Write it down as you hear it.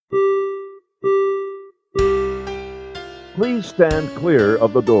Please stand clear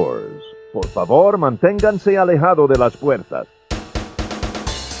of the doors. Por favor, manténganse alejado de las puertas.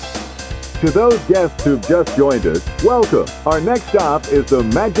 To those guests who've just joined us, welcome. Our next stop is the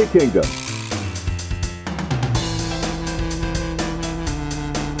Magic Kingdom.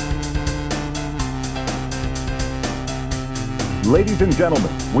 Ladies and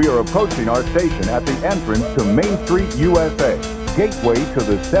gentlemen, we are approaching our station at the entrance to Main Street, USA, gateway to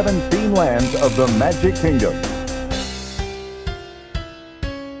the 7 theme lands of the Magic Kingdom.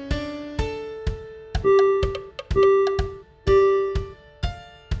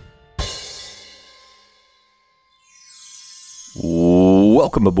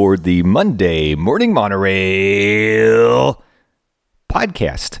 Welcome aboard the Monday Morning Monorail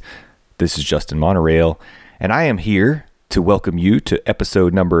podcast. This is Justin Monorail, and I am here to welcome you to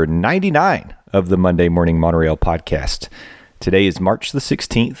episode number 99 of the Monday Morning Monorail podcast. Today is March the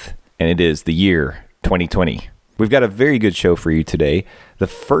 16th, and it is the year 2020. We've got a very good show for you today. The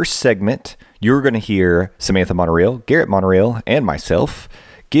first segment, you're going to hear Samantha Monorail, Garrett Monorail, and myself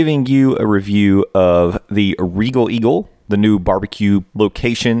giving you a review of the Regal Eagle, the new barbecue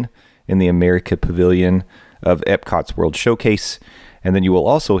location in the America Pavilion of Epcot's World Showcase. And then you will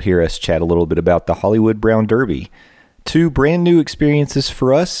also hear us chat a little bit about the Hollywood Brown Derby. Two brand new experiences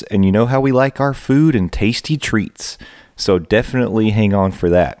for us, and you know how we like our food and tasty treats. So definitely hang on for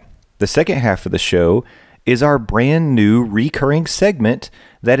that. The second half of the show is our brand new recurring segment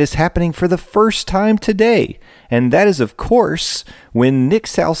that is happening for the first time today. And that is, of course, when Nick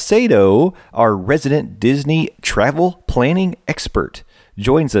Salcedo, our resident Disney travel planning expert,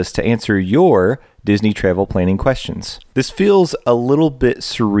 joins us to answer your Disney travel planning questions. This feels a little bit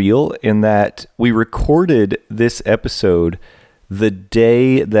surreal in that we recorded this episode the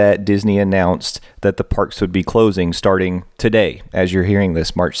day that Disney announced that the parks would be closing starting today, as you're hearing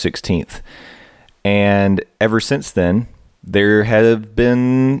this, March 16th. And ever since then, there have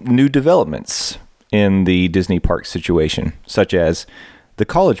been new developments in the Disney park situation, such as the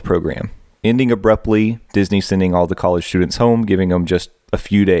college program ending abruptly, Disney sending all the college students home, giving them just a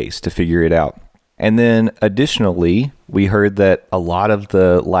few days to figure it out. And then additionally, we heard that a lot of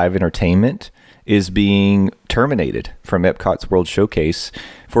the live entertainment is being terminated from Epcot's World Showcase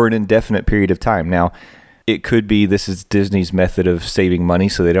for an indefinite period of time. Now, it could be this is Disney's method of saving money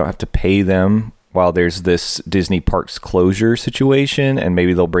so they don't have to pay them while there's this Disney parks closure situation, and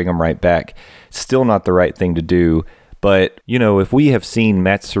maybe they'll bring them right back. Still not the right thing to do. But, you know, if we have seen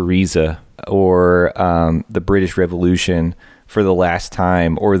Matsuriza or the British Revolution for the last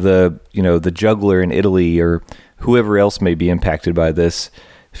time, or the juggler in Italy, or whoever else may be impacted by this,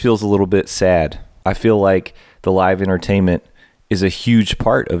 it feels a little bit sad. I feel like the live entertainment is a huge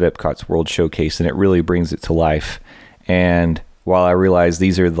part of Epcot's World Showcase, and it really brings it to life. And while I realize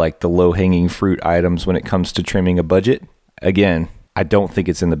these are like the low-hanging fruit items when it comes to trimming a budget, again, I don't think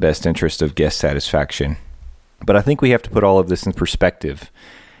it's in the best interest of guest satisfaction. But I think we have to put all of this in perspective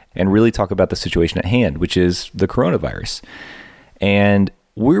and really talk about the situation at hand, which is the coronavirus. And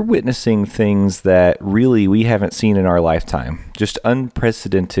we're witnessing things that really we haven't seen in our lifetime. Just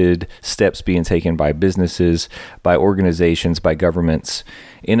unprecedented steps being taken by businesses, by organizations, by governments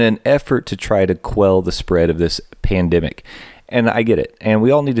in an effort to try to quell the spread of this pandemic. And I get it. And we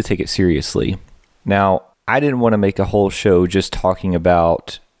all need to take it seriously. Now, I didn't want to make a whole show just talking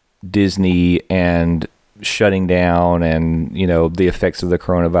about Disney and shutting down and, you know, the effects of the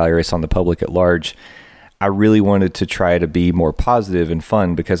coronavirus on the public at large. I really wanted to try to be more positive and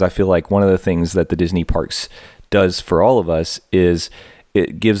fun, because I feel like one of the things that the Disney parks does for all of us is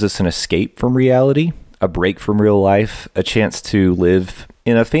it gives us an escape from reality, a break from real life, a chance to live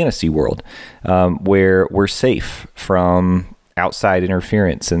in a fantasy world where we're safe from outside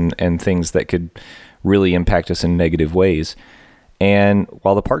interference and things that could really impact us in negative ways. And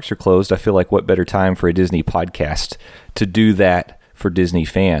while the parks are closed, I feel like what better time for a Disney podcast to do that for Disney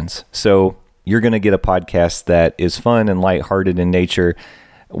fans. So you're going to get a podcast that is fun and lighthearted in nature.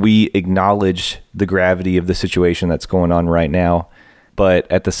 We acknowledge the gravity of the situation that's going on right now, but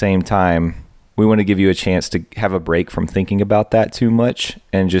at the same time, we want to give you a chance to have a break from thinking about that too much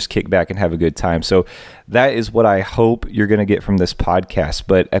and just kick back and have a good time. So that is what I hope you're going to get from this podcast.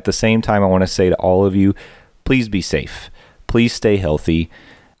 But at the same time, I want to say to all of you, please be safe. Please stay healthy.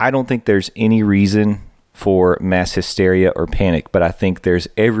 I don't think there's any reason for mass hysteria or panic, but I think there's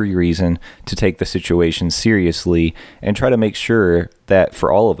every reason to take the situation seriously and try to make sure that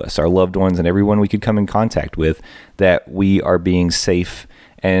for all of us, our loved ones and everyone we could come in contact with, that we are being safe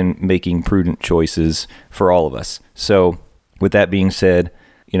and making prudent choices for all of us. So with that being said,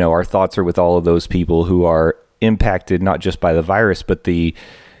 our thoughts are with all of those people who are impacted not just by the virus, but the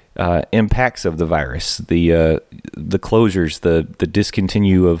impacts of the virus, the closures, the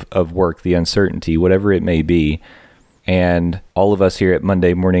discontinue of work, the uncertainty, whatever it may be. And all of us here at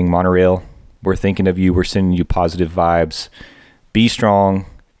Monday Morning Monorail, we're thinking of you. We're sending you positive vibes. Be strong.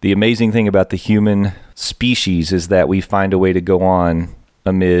 The amazing thing about the human species is that we find a way to go on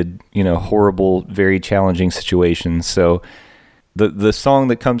amid, horrible, very challenging situations. So the song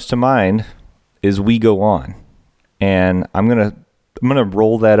that comes to mind is We Go On. And I'm going to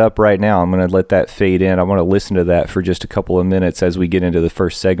roll that up right now. I'm going to let that fade in. I want to listen to that for just a couple of minutes as we get into the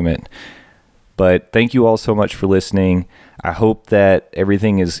first segment. But thank you all so much for listening. I hope that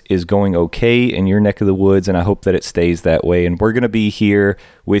everything is going okay in your neck of the woods, and I hope that it stays that way. And we're going to be here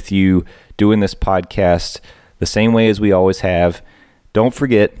with you doing this podcast the same way as we always have. Don't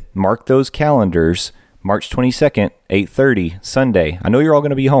forget, mark those calendars, March 22nd, 8:30, Sunday. I know you're all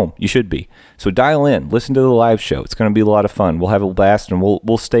going to be home. You should be. So dial in. Listen to the live show. It's going to be a lot of fun. We'll have a blast, and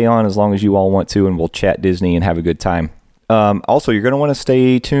we'll stay on as long as you all want to, and we'll chat Disney and have a good time. Also, you're going to want to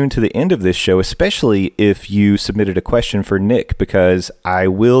stay tuned to the end of this show, especially if you submitted a question for Nick, because I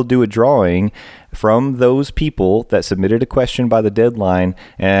will do a drawing from those people that submitted a question by the deadline,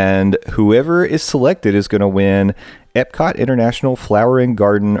 and whoever is selected is going to win Epcot International Flower and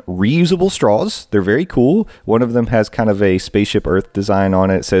Garden reusable straws. They're very cool. One of them has kind of a Spaceship Earth design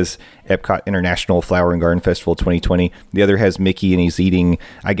on it. It says Epcot International Flower and Garden Festival 2020. The other has Mickey, and he's eating,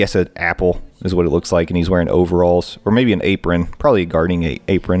 I guess, an apple is what it looks like, and he's wearing overalls, or maybe an apron, probably a gardening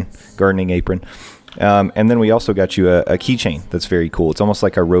apron. And then we also got you a keychain that's very cool. It's almost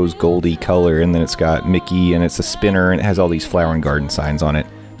like a rose goldy color, and then it's got Mickey, and it's a spinner, and it has all these flower and garden signs on it.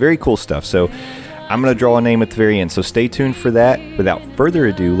 Very cool stuff. So I'm going to draw a name at the very end, so stay tuned for that. Without further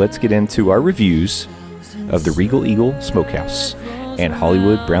ado, let's get into our reviews of the Regal Eagle Smokehouse and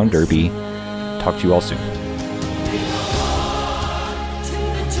Hollywood Brown Derby. Talk to you all soon.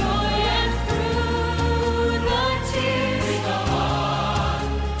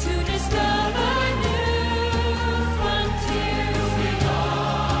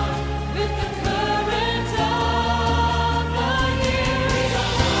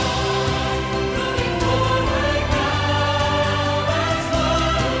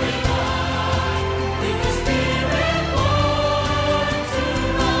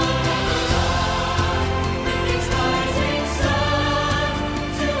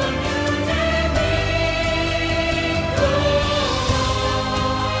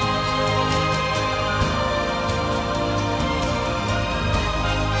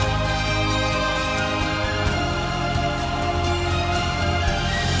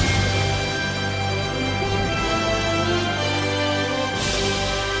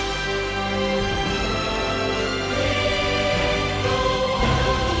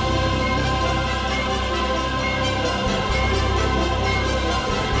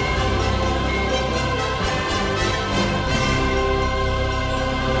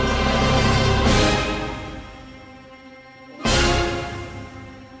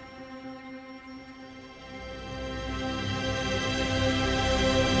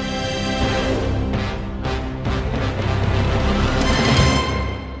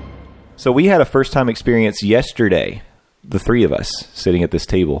 So we had a first-time experience yesterday, the three of us sitting at this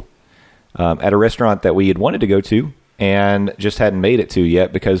table, at a restaurant that we had wanted to go to and just hadn't made it to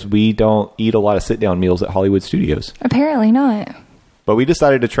yet because we don't eat a lot of sit-down meals at Hollywood Studios. Apparently not. But we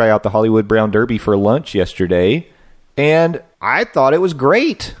decided to try out the Hollywood Brown Derby for lunch yesterday, and I thought it was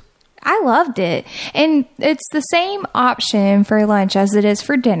great. I loved it. And it's the same option for lunch as it is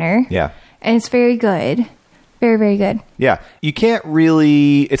for dinner. Yeah. And it's very good. Very, very good. Yeah. You can't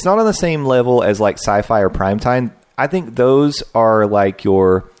really... It's not on the same level as like Sci-Fi or Primetime. I think those are like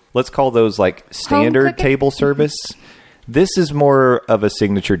your... Let's call those like standard table service. This is more of a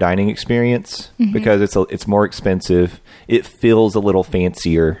signature dining experience because it's more expensive. It feels a little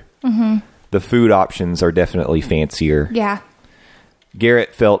fancier. Mm-hmm. The food options are definitely fancier. Yeah.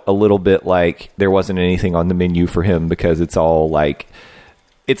 Garrett felt a little bit like there wasn't anything on the menu for him because it's all like...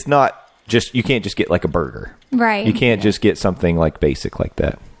 It's not... You can't just get like a burger. Right. You can't just get something like basic like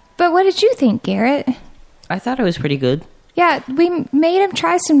that. But what did you think, Garrett? I thought it was pretty good. Yeah, we made him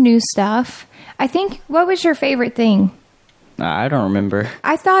try some new stuff. I think, what was your favorite thing? I don't remember.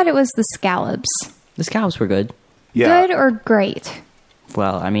 I thought it was the scallops. The scallops were good. Yeah. Good or great?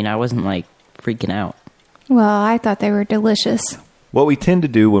 Well, I mean, I wasn't like freaking out. Well, I thought they were delicious. What we tend to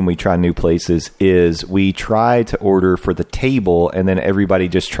do when we try new places is we try to order for the table and then everybody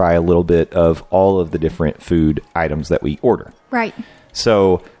just try a little bit of all of the different food items that we order. Right.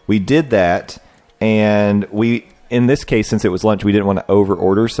 So we did that and in this case, since it was lunch, we didn't want to over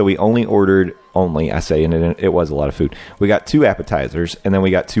order, so we only ordered and it was a lot of food. We got 2 appetizers and then we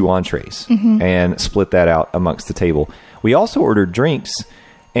got 2 entrees and split that out amongst the table. We also ordered drinks.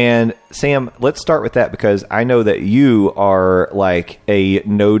 And Sam, let's start with that because I know that you are like a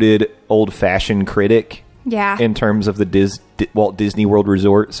noted old-fashioned critic. Yeah. In terms of the Walt Disney World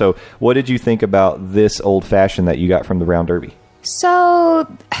Resort. So what did you think about this old-fashioned that you got from the Round Derby? So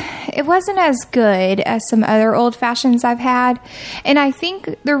it wasn't as good as some other old fashions I've had. And I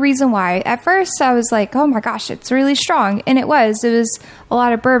think the reason why, at first I was like, oh my gosh, it's really strong. And it was a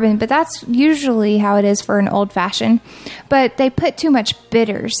lot of bourbon, but that's usually how it is for an old fashioned. But they put too much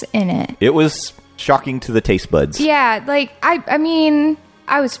bitters in it. It was shocking to the taste buds. Yeah, like I mean,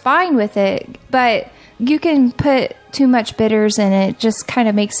 I was fine with it, but you can put too much bitters in it, just kind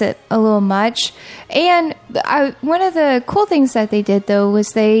of makes it a little much. And one of the cool things that they did, though,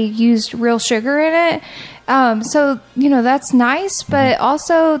 was they used real sugar in it. So, that's nice, but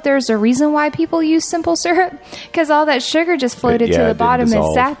also there's a reason why people use simple syrup, because all that sugar just floated to the bottom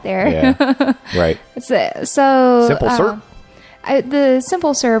and sat there. Yeah. Right. So simple syrup? The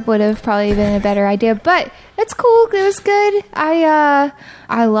simple syrup would have probably been a better idea, but it's cool. It was good.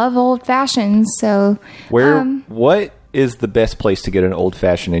 I love old fashions. So what is the best place to get an old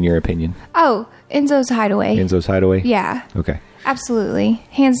fashioned in your opinion? Oh, Enzo's Hideaway. Enzo's Hideaway? Yeah. Okay. Absolutely.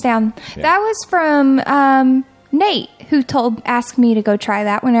 Hands down. Yeah. That was from Nate, who asked me to go try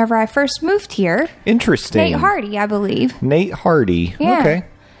that whenever I first moved here. Interesting. Nate Hardy, I believe. Nate Hardy. Yeah. Okay.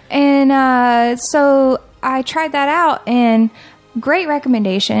 And so I tried that out, and great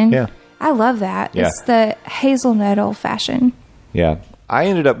recommendation. Yeah. I love that. Yeah. It's the hazelnut old fashioned. Yeah. I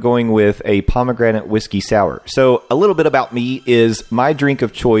ended up going with a pomegranate whiskey sour. So a little bit about me is my drink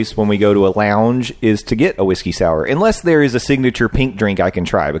of choice when we go to a lounge is to get a whiskey sour. Unless there is a signature pink drink I can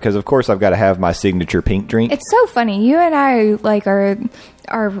try, because of course I've got to have my signature pink drink. It's so funny. You and I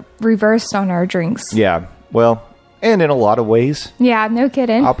are reversed on our drinks. Yeah. Well, and in a lot of ways. Yeah, no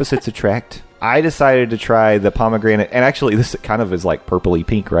kidding. Opposites attract. I decided to try the pomegranate, and actually this kind of is like purpley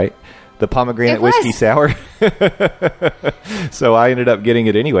pink, right? The pomegranate whiskey sour. So I ended up getting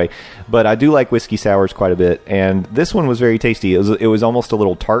it anyway. But I do like whiskey sours quite a bit, and this one was very tasty. It was almost a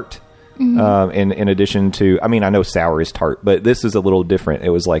little tart. In addition to, I mean, I know sour is tart, but this is a little different. It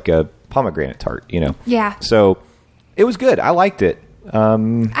was like a pomegranate tart, Yeah. So it was good. I liked it.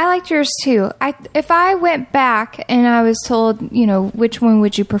 I liked yours too. If I went back and I was told, which one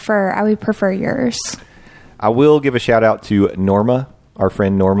would you prefer, I would prefer yours. I will give a shout out to Norma, our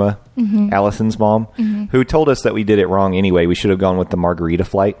friend Norma, Allison's mom, who told us that we did it wrong anyway. We should have gone with the margarita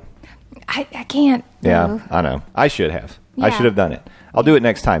flight. I can't. Yeah, though. I know. I should have. I Yeah. should have done it. I'll do it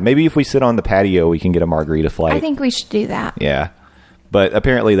next time. Maybe if we sit on the patio, we can get a margarita flight. I think we should do that. Yeah. But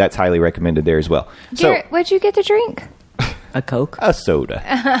apparently that's highly recommended there as well. Garrett, what'd you get to drink? A Coke. A soda.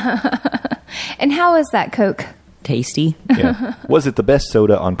 And how was that Coke? Tasty. Yeah. Was it the best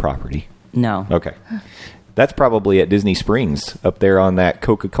soda on property? No. Okay. That's probably at Disney Springs, up there on that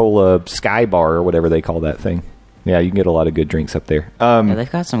Coca-Cola Sky Bar or whatever they call that thing. Yeah, you can get a lot of good drinks up there. Yeah,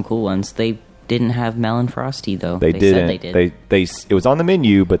 they've got some cool ones. They didn't have melon frosty though. They didn't. Said they did. It was on the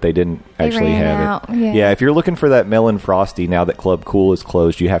menu, but they didn't actually ran have out, it. yeah. If you're looking for that melon frosty now that Club Cool is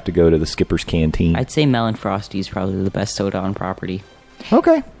closed, you have to go to the Skipper's Canteen. I'd say melon frosty is probably the best soda on property.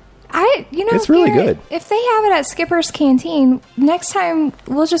 Okay. It's really Garrett, good. If they have it at Skipper's Canteen, next time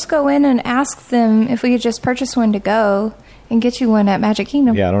we'll just go in and ask them if we could just purchase one to go and get you one at Magic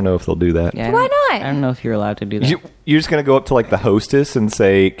Kingdom. Yeah, I don't know if they'll do that. Yeah, Why not? I don't know if you're allowed to do that. You're just going to go up to like the hostess and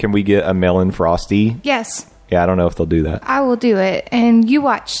say, "Can we get a melon frosty?" Yes, Yeah, I don't know if they'll do that. I will do it. And you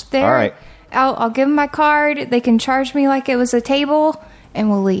watch. There. All right. I'll give them my card. They can charge me like it was a table, and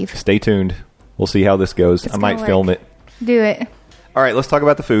we'll leave. Stay tuned. We'll see how this goes. It's I might gonna film work. it. Do it. All right, let's talk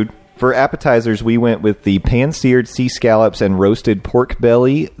about the food. For appetizers, we went with the pan-seared sea scallops and roasted pork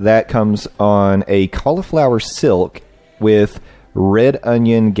belly. That comes on a cauliflower silk with red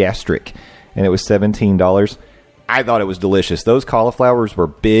onion gastric, and it was $17. I thought it was delicious. Those cauliflowers were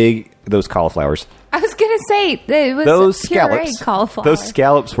big. Those cauliflowers. I was gonna say it was Those pureed scallops. cauliflower. Those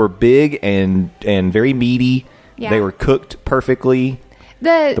scallops were big and very meaty. Yeah. They were cooked perfectly.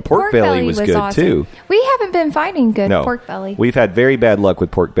 The pork belly was good, awesome. too. We haven't been finding good No. pork belly. We've had very bad luck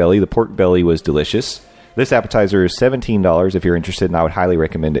with pork belly. The pork belly was delicious. This appetizer is $17 if you're interested, and I would highly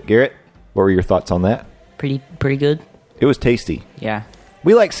recommend it. Garrett, what were your thoughts on that? Pretty good. It was tasty. Yeah.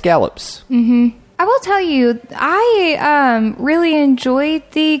 We like scallops. I will tell you, I really enjoyed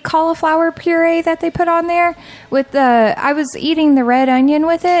the cauliflower puree that they put on there. I was eating the red onion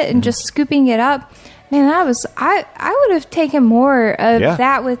with it and just scooping it up. Man, I would have taken more of Yeah.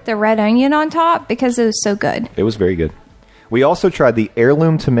 that with the red onion on top because it was so good. It was very good. We also tried the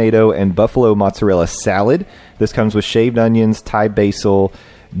heirloom tomato and buffalo mozzarella salad. This comes with shaved onions, Thai basil,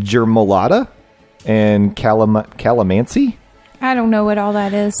 germolata, and calamansi. I don't know what all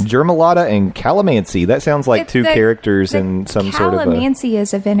that is. Germolata and calamansi. That sounds like two characters in some sort of a... Calamansi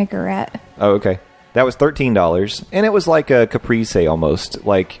is a vinaigrette. Oh, okay. That was $13, and it was like a caprese almost.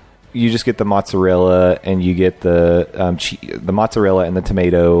 Like, you just get the mozzarella, and you get the mozzarella and the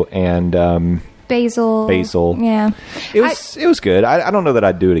tomato, and... Basil. Yeah. It was good. I don't know that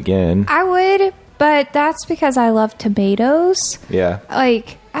I'd do it again. I would, but that's because I love tomatoes. Yeah.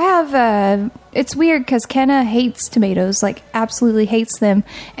 Like, I have it's weird because Kenna hates tomatoes, like absolutely hates them.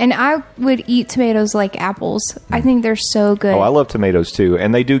 And I would eat tomatoes like apples. I think they're so good. Oh, I love tomatoes too.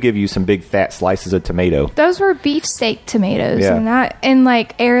 And they do give you some big fat slices of tomato. Those were beefsteak tomatoes Yeah. and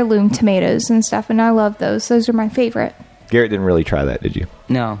like heirloom tomatoes and stuff. And I love those. Those are my favorite. Garrett didn't really try that, did you?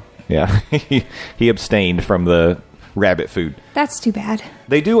 No. Yeah. He abstained from the rabbit food. That's too bad.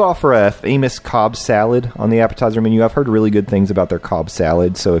 They do offer a famous Cobb salad on the appetizer menu. I've heard really good things about their Cobb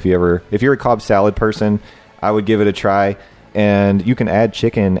salad. So if you're a Cobb salad person, I would give it a try. And you can add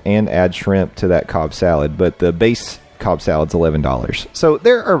chicken and add shrimp to that Cobb salad, but the base Cobb salad's $11. So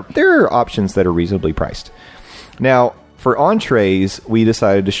there are options that are reasonably priced. Now, for entrees, we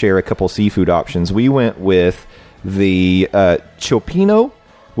decided to share a couple seafood options. We went with the Chopino,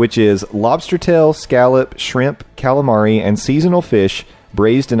 which is lobster tail, scallop, shrimp, calamari, and seasonal fish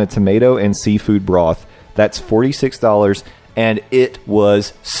braised in a tomato and seafood broth. That's $46, and it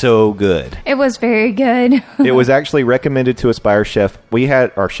was so good. It was very good. It was actually recommended to us by our chef. We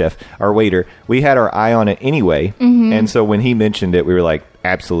had our waiter. We had our eye on it anyway, and so when he mentioned it, we were like,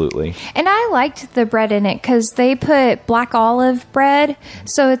 absolutely. And I liked the bread in it because they put black olive bread.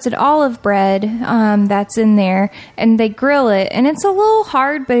 So it's an olive bread that's in there, and they grill it. And it's a little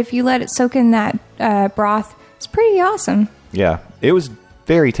hard, but if you let it soak in that broth, it's pretty awesome. Yeah, it was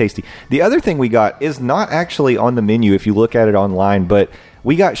very tasty. The other thing we got is not actually on the menu if you look at it online, but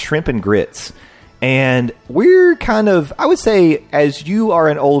we got shrimp and grits. And we're kind of, I would say, as you are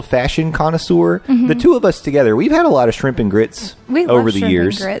an old-fashioned connoisseur, the two of us together, we've had a lot of shrimp and grits over the years. We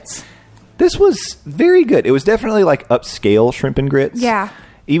love shrimp and grits. This was very good. It was definitely like upscale shrimp and grits. Yeah.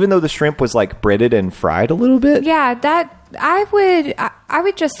 Even though the shrimp was like breaded and fried a little bit. Yeah, that I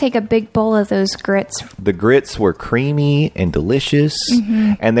would just take a big bowl of those grits. The grits were creamy and delicious,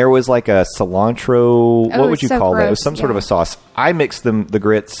 and there was like a cilantro. What would you call that? It was some sort of a sauce. I mixed the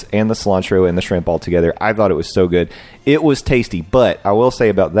grits and the cilantro and the shrimp all together. I thought it was so good. It was tasty, but I will say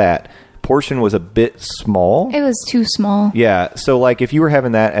about that, portion was a bit small. It was too small. Yeah, so like if you were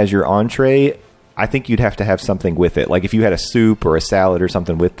having that as your entree, I think you'd have to have something with it. Like if you had a soup or a salad or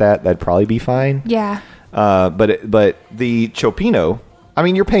something with that, that'd probably be fine. Yeah. But the Chopino, I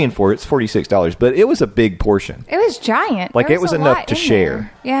mean, you're paying for it. It's $46, but it was a big portion. It was giant. Like, There it was a enough lot to in share.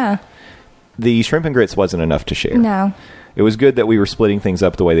 there. Yeah. The shrimp and grits wasn't enough to share. No. It was good that we were splitting things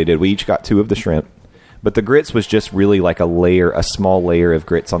up the way they did. We each got 2 of the shrimp, but the grits was just really like a small layer of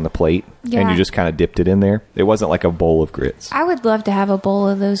grits on the plate, and Yeah. you just kind of dipped it in there. It wasn't like a bowl of grits. I would love to have a bowl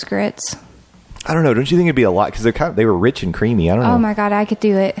of those grits. I don't know. Don't you think it'd be a lot? Because they were rich and creamy. I don't know. Oh my God, I could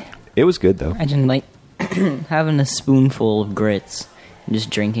do it. It was good though. Imagine like having a spoonful of grits and just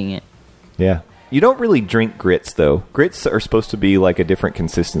drinking it. Yeah. You don't really drink grits though. Grits are supposed to be like a different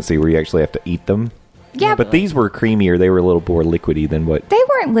consistency where you actually have to eat them. Yeah, But these were creamier. They were a little more liquidy than what. they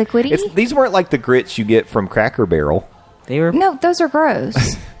weren't liquidy. These weren't like the grits you get from Cracker Barrel. They were No, those are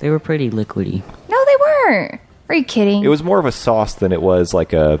gross. they were pretty liquidy. No, they weren't. Are you kidding? It was more of a sauce than it was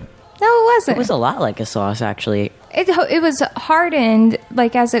like a. No, it wasn't. It was a lot like a sauce, actually. It was hardened,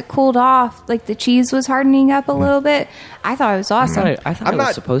 like as it cooled off, like the cheese was hardening up a little bit. I thought it was awesome. I thought I'm it not-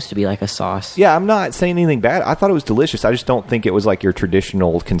 was supposed to be like a sauce. Yeah, I'm not saying anything bad. I thought it was delicious. I just don't think it was like your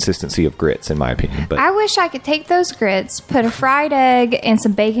traditional consistency of grits, in my opinion. But I wish I could take those grits, put a fried egg and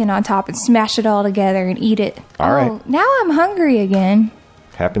some bacon on top, and smash it all together and eat it. All right. Now I'm hungry again.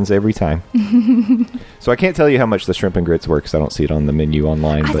 happens every time. So I can't tell you how much the shrimp and grits were because I don't see it on the menu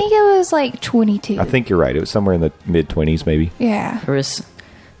online. I but think it was like 22. I think you're right. It was somewhere in the mid-20s maybe. Yeah. There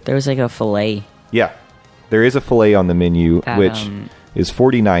was like a fillet. Yeah. There is a filet on the menu, That, which is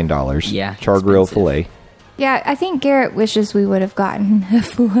 $49. Yeah, Char grill expensive. filet. Yeah, I think Garrett wishes we would have gotten a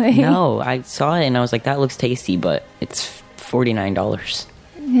filet. No, I saw it and I was like, that looks tasty, but it's $49.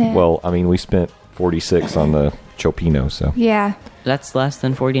 Yeah. Well, I mean, we spent $46 on the Chopino, so Yeah. That's less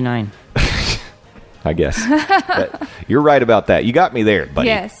than $49. I guess. But you're right about that. You got me there, buddy.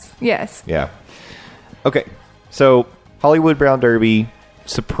 Yes. Yes. Yeah. Okay. So Hollywood Brown Derby,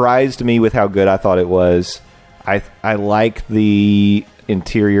 surprised me with how good I thought it was. I like the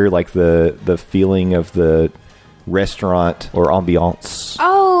interior, like the feeling of the restaurant or ambiance.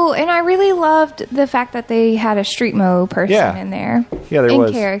 Oh, and I really loved the fact that they had a Street Mo person in there. Yeah, there in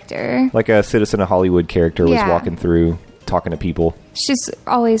was. character. Like a Citizen of Hollywood character was Yeah. walking through, talking to people. She's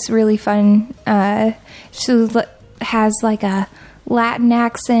always really fun. She has like a Latin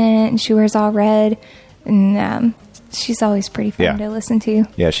accent, and she wears all red, and she's always pretty fun to listen to.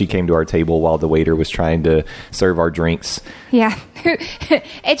 Yeah, she came to our table while the waiter was trying to serve our drinks. Yeah.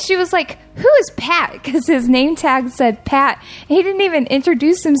 And she was like, "Who is Pat?" Because his name tag said Pat. He didn't even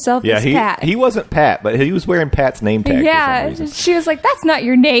introduce himself as Pat. he wasn't Pat, but he was wearing Pat's name tag for some Yeah. reason. She was like, "That's not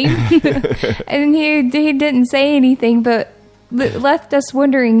your name." And he didn't say anything, but left us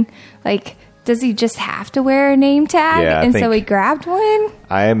wondering, like, does he just have to wear a name tag? Yeah, I and so think- he grabbed one.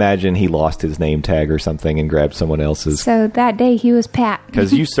 I imagine he lost his name tag or something and grabbed someone else's. So that day he was Pat.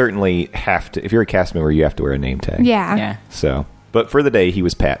 Because you certainly have to, if you're a cast member, you have to wear a name tag. Yeah. Yeah. So, but for the day, he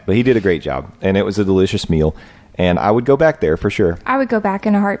was Pat. But he did a great job, and it was a delicious meal. And I would go back there for sure. I would go back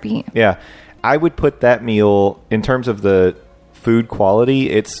in a heartbeat. Yeah, I would put that meal in terms of the food quality.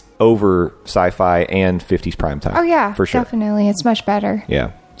 It's over Sci-Fi and 50s primetime. Oh, yeah. for sure. Definitely. It's much better.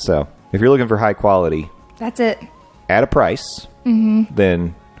 Yeah. So if you're looking for high quality That's it. at a price,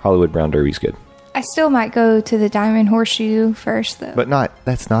 then Hollywood Brown Derby's good. I still might go to the Diamond Horseshoe first, though. But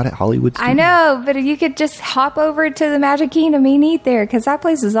that's not at Hollywood Studios. I know, but you could just hop over to the Magic Kingdom and eat there, because that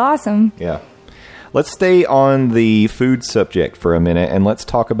place is awesome. Yeah. Let's stay on the food subject for a minute, and let's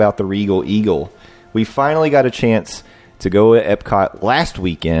talk about the Regal Eagle. We finally got a chance to go to Epcot last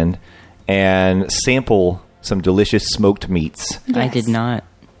weekend and sample some delicious smoked meats. I Yes. did not.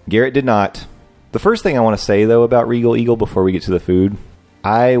 Garrett did not. The first thing I want to say, though, about Regal Eagle before we get to the food,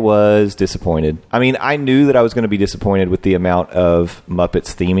 I was disappointed. I mean, I knew that I was going to be disappointed with the amount of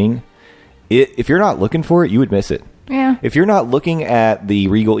Muppets theming. If you're not looking for it, you would miss it. Yeah. If you're not looking at the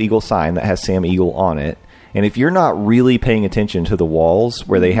Regal Eagle sign that has Sam Eagle on it, and if you're not really paying attention to the walls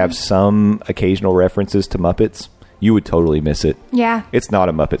where they have some occasional references to Muppets, you would totally miss it. Yeah. It's not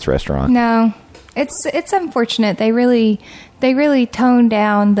a Muppets restaurant. No. It's unfortunate. They really toned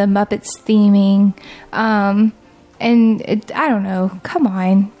down the Muppets theming. I don't know. Come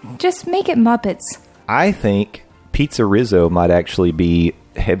on. Just make it Muppets. I think Pizza Rizzo might actually be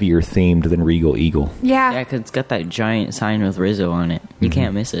heavier themed than Regal Eagle. Yeah, Yeah. because it's got that giant sign with Rizzo on it. You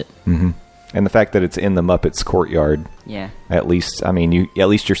can't miss it. And the fact that it's in the Muppets courtyard, Yeah. at least, I mean, at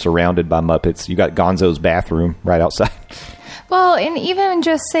least you're surrounded by Muppets. You got Gonzo's bathroom right outside. Well, and even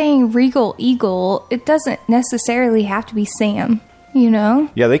just saying Regal Eagle, it doesn't necessarily have to be Sam, you know?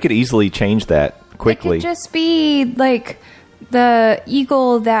 Yeah, they could easily change that quickly. It could just be like the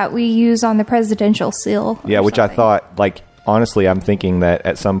eagle that we use on the presidential seal. or Yeah, which I something. thought, like, honestly, I'm thinking that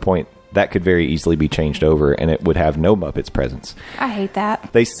at some point that could very easily be changed over and it would have no Muppets presence. I hate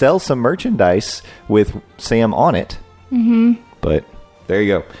that. They sell some merchandise with Sam on it, but there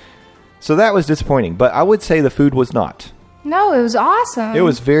you go. So that was disappointing, but I would say the food was not. No, it was awesome. It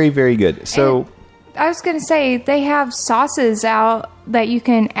was very, very good. So, I was going to say they have sauces out that you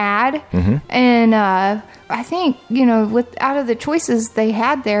can add, Mm-hmm. and I think out of the choices they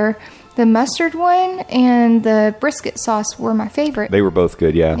had there, the mustard one and the brisket sauce were my favorite. they were both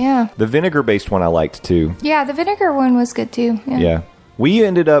good, yeah. Yeah. The vinegar-based one I liked, too. Yeah, the vinegar one was good too. Yeah. We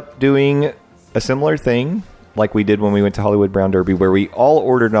ended up doing a similar thing like we did when we went to Hollywood Brown Derby, where we all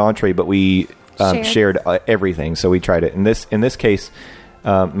ordered an entree, but we shared everything. So we tried it. In this case,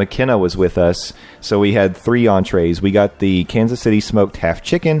 McKenna was with us, so we had 3 entrees. We got the Kansas City smoked half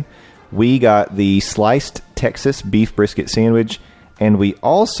chicken. We got the sliced Texas beef brisket sandwich. And we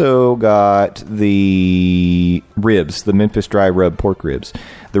also got the ribs, the Memphis dry rub pork ribs.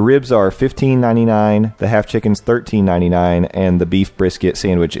 The ribs are $15.99, the half chicken's $13.99, and the beef brisket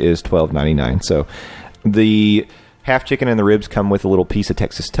sandwich is $12.99. So the half chicken and the ribs come with a little piece of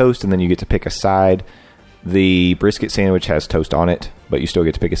Texas toast, and then you get to pick a side. The brisket sandwich has toast on it, but you still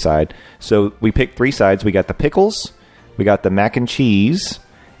get to pick a side. So we picked 3 sides. We got the pickles, we got the mac and cheese,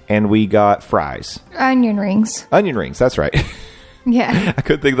 and we got fries. Onion rings. Onion rings, that's right. Yeah. I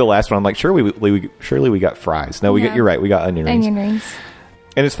couldn't think of the last one. I'm like, surely we got fries. No, Yeah. you're right. We got onion rings. Onion rings.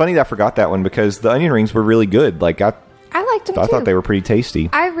 And it's funny that I forgot that one because the onion rings were really good. Like I liked them too. thought they were pretty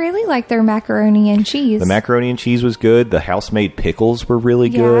tasty. I really like their macaroni and cheese. The macaroni and cheese was good. The house-made pickles were really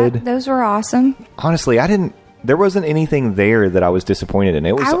Yeah, good. those were awesome. Honestly, there wasn't anything there that I was disappointed in.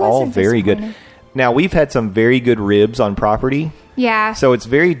 It was I all wasn't very good. disappointed. Now, we've had some very good ribs on property. Yeah. So it's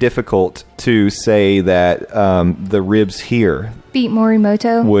very difficult to say that the ribs here Beat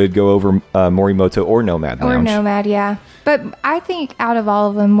Morimoto. would go over Morimoto or Nomad Or Lounge. Nomad, yeah. But I think out of all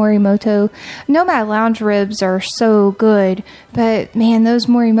of them, Morimoto, Nomad Lounge ribs are so good. But man, those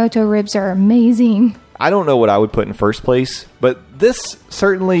Morimoto ribs are amazing. I don't know what I would put in first place, but this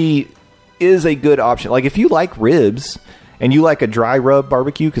certainly is a good option. Like if you like ribs and you like a dry rub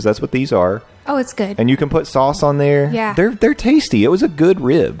barbecue, because that's what these are, Oh, it's good. and you can put sauce on there. Yeah. They're tasty. It was a good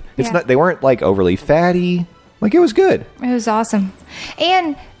rib. It's Yeah. not. They weren't like overly fatty. Like it was good. It was awesome.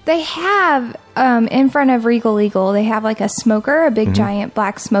 And they have, in front of Regal Eagle, they have like a smoker, a big giant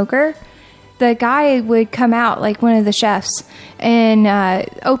black smoker. The guy would come out, like one of the chefs, and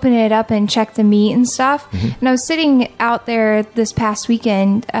open it up and check the meat and stuff. And I was sitting out there this past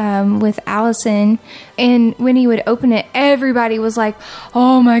weekend with Allison, and when he would open it, everybody was like,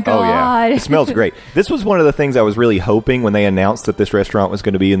 oh my God. Oh, yeah. It smells great. This was one of the things I was really hoping when they announced that this restaurant was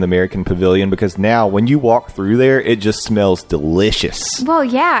going to be in the American Pavilion, because now when you walk through there, it just smells delicious. Well,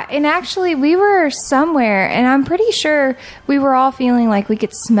 yeah. And actually, we were somewhere, and I'm pretty sure we were all feeling like we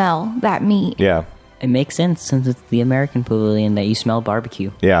could smell that meat. Yeah. It makes sense since it's the American Pavilion that you smell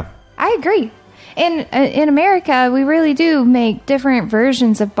barbecue. Yeah. I agree. And in America, we really do make different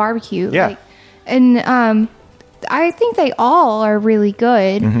versions of barbecue. Yeah. And I think they all are really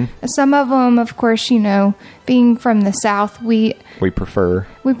good. Some of them, of course, being from the South, we prefer.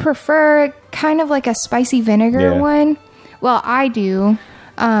 prefer kind of like a spicy vinegar Yeah. one. Well, I do.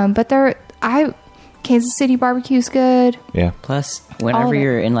 But Kansas City barbecue's good. Yeah. Plus, All whenever of it.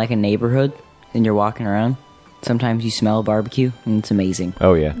 you're in like a neighborhood and you're walking around, sometimes you smell barbecue and it's amazing.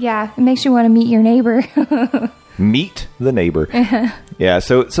 Oh, yeah. Yeah, it makes you want to meet your neighbor. Meet the neighbor. Yeah,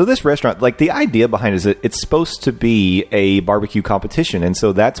 so this restaurant, like the idea behind it is it's supposed to be a barbecue competition, and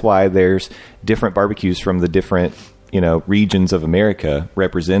so that's why there's different barbecues from the different, regions of America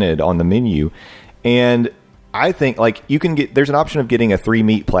represented on the menu. And I think like there's an option of getting a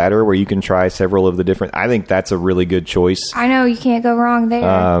 3-meat platter where you can try several of the different. I think that's a really good choice. I know, you can't go wrong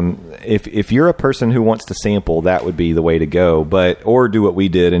there. If you're a person who wants to sample, that would be the way to go. Or do what we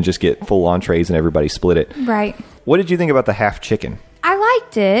did and just get full entrees and everybody split it. Right. What did you think about the half chicken? I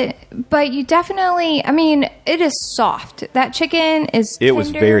liked it, but you definitely, it is soft. That chicken is It tender. was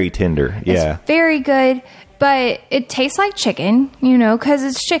very tender. Yeah. It's very good, but it tastes like chicken, because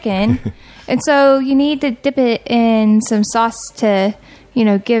it's chicken. And so you need to dip it in some sauce to,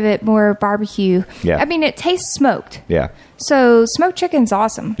 give it more barbecue. Yeah. It tastes smoked. Yeah. So smoked chicken's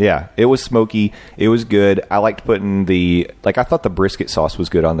awesome. Yeah. It was smoky. It was good. I liked putting I thought the brisket sauce was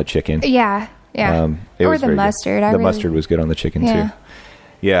good on the chicken. Yeah. Yeah. It or was the very good. mustard. The mustard was good on the chicken Yeah. too.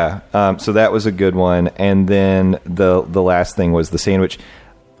 Yeah. So that was a good one. And then the last thing was the sandwich.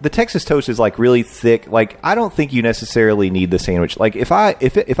 The Texas toast is like really thick. Like I don't think you necessarily need the sandwich. Like if I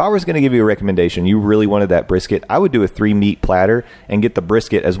was going to give you a recommendation, you really wanted that brisket, I would do a 3-meat platter and get the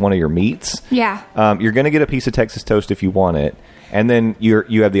brisket as one of your meats. Yeah. You're going to get a piece of Texas toast if you want it, and then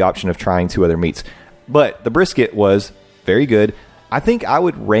you have the option of trying 2 other meats. But the brisket was very good. I think I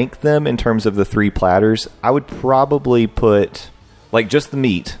would rank them in terms of the 3 platters. I would probably put like just the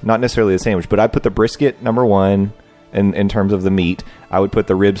meat, not necessarily the sandwich, but I'd put the brisket number 1 in terms of the meat. I would put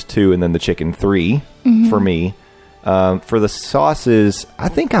the ribs 2 and then the chicken 3 for me. For the sauces, I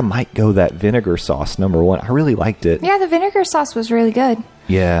think I might go that vinegar sauce number 1. I really liked it. Yeah, the vinegar sauce was really good.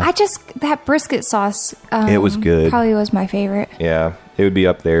 Yeah. That brisket sauce. It was good. Probably was my favorite. Yeah, it would be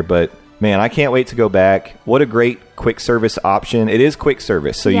up there. But man, I can't wait to go back. What a great quick service option. It is quick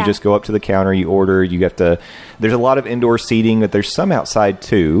service. So you Yeah. just go up to the counter, you order, there's a lot of indoor seating, but there's some outside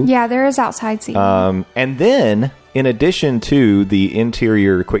too. Yeah, there is outside seating. And then in addition to the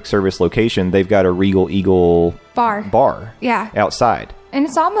interior quick service location, they've got a Regal Eagle bar Yeah. outside. And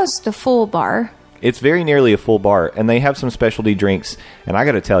it's almost a full bar. It's very nearly a full bar, and they have some specialty drinks. And I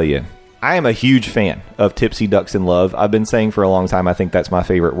got to tell you, I am a huge fan of Tipsy Ducks in Love. I've been saying for a long time, I think that's my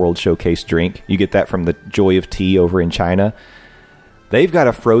favorite World Showcase drink. You get that from the Joy of Tea over in China. They've got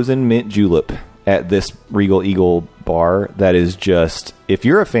a frozen mint julep at this Regal Eagle bar that is just, if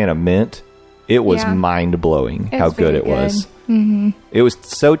you're a fan of mint, it was Yeah. mind-blowing how It's good very it was. Mm-hmm. It was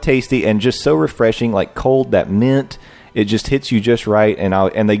so tasty and just so refreshing, like cold, that mint. It just hits you just right,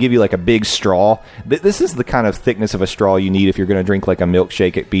 and they give you like a big straw. This is the kind of thickness of a straw you need if you're going to drink like a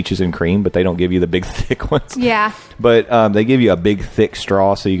milkshake at Beaches and Cream, but they don't give you the big thick ones. Yeah. But they give you a big thick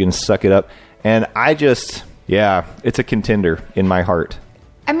straw so you can suck it up. And it's a contender in my heart.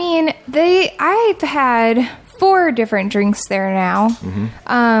 I've had 4 different drinks there now.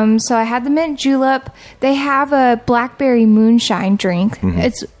 Mm-hmm. So I had the mint julep. They have a blackberry moonshine drink. Mm-hmm.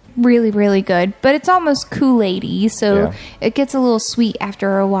 It's really, really good, but it's almost Kool-Aid-y, so Yeah. it gets a little sweet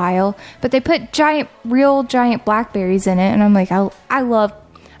after a while. But they put real giant blackberries in it, and I'm like, I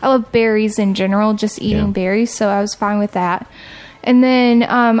I love berries in general, just eating berries, so I was fine with that. And then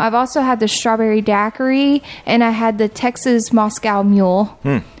I've also had the strawberry daiquiri, and I had the Texas Moscow Mule.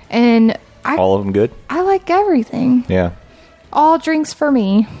 And All of them good? I like everything. Yeah. All drinks for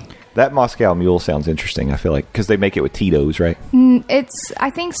me. That Moscow Mule sounds interesting, I feel like, because they make it with Tito's, right? I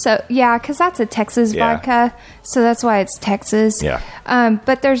think so. Yeah, because that's a Texas vodka, so that's why it's Texas. Yeah.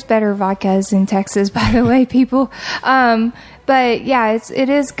 But there's better vodkas in Texas, by the way, people. But yeah, it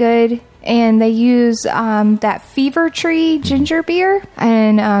is good. And they use that Fever Tree ginger beer.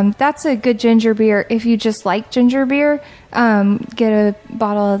 And that's a good ginger beer. If you just like ginger beer, get a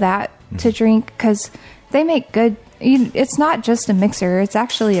bottle of that to drink, because they make good. It's not just a mixer. It's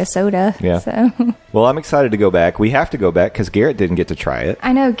actually a soda. Yeah. So. Well, I'm excited to go back. We have to go back because Garrett didn't get to try it.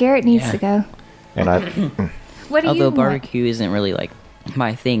 I know. Garrett needs to go. And I... What do you Although want? barbecue isn't really like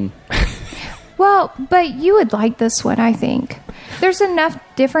my thing. Well, but you would like this one, I think. There's enough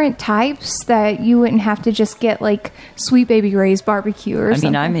different types that you wouldn't have to just get like Sweet Baby Ray's barbecue or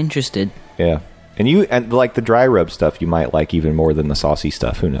something. I'm interested. Yeah. And like the dry rub stuff, you might like even more than the saucy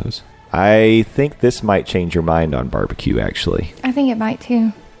stuff. Who knows? I think this might change your mind on barbecue, actually. I think it might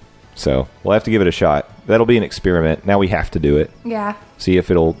too. So we'll have to give it a shot. That'll be an experiment. Now we have to do it. Yeah. See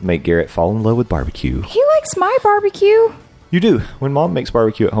if it'll make Garrett fall in love with barbecue. He likes my barbecue. You do. When Mom makes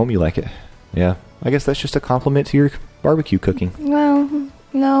barbecue at home, you like it. Yeah. I guess that's just a compliment to your barbecue cooking. Well,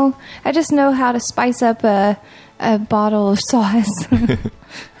 no. I just know how to spice up a bottle of sauce.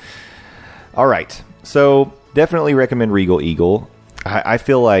 All right. So definitely recommend Regal Eagle. I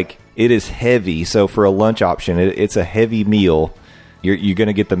feel like it is heavy. So for a lunch option, it's a heavy meal. You're going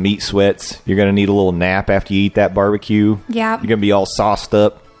to get the meat sweats. You're going to need a little nap after you eat that barbecue. Yeah. You're going to be all sauced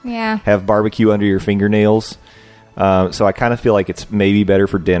up. Yeah. Have barbecue under your fingernails. So I kind of feel like it's maybe better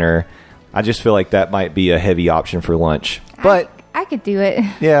for dinner. I just feel like that might be a heavy option for lunch. But I could do it.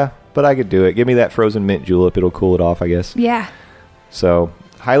 yeah, but I could do it. Give me that frozen mint julep. It'll cool it off, I guess. Yeah. So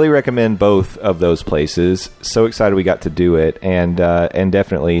highly recommend both of those places. So excited we got to do it. And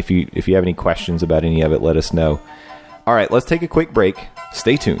definitely, if you have any questions about any of it, let us know. All right, let's take a quick break.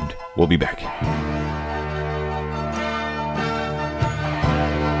 Stay tuned. We'll be back.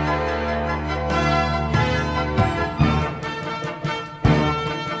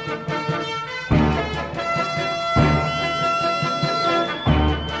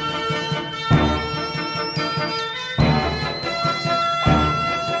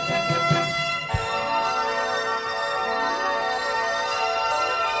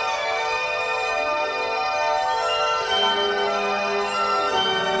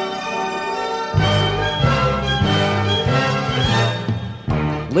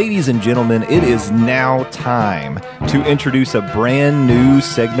 Ladies and gentlemen, it is now time to introduce a brand new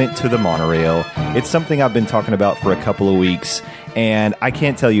segment to the monorail. It's something I've been talking about for a couple of weeks, and I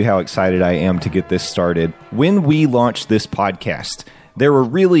can't tell you how excited I am to get this started. When we launched this podcast, there were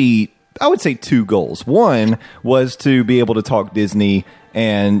really, I would say, two goals. One was to be able to talk Disney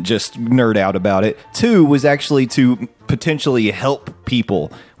and just nerd out about it. Two was actually to potentially help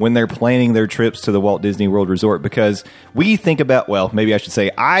people when they're planning their trips to the Walt Disney World Resort, because we think about, well, maybe I should say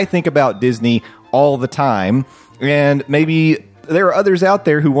I think about Disney all the time, and maybe there are others out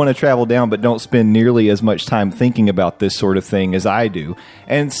there who want to travel down but don't spend nearly as much time thinking about this sort of thing as I do.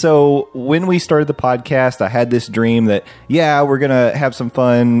 And so when we started the podcast, I had this dream that, yeah, we're going to have some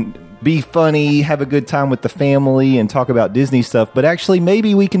fun, be funny, have a good time with the family, and talk about Disney stuff. But actually,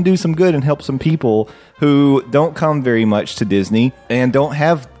 maybe we can do some good and help some people who don't come very much to Disney and don't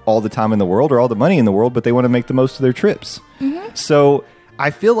have all the time in the world or all the money in the world, but they want to make the most of their trips. Mm-hmm. So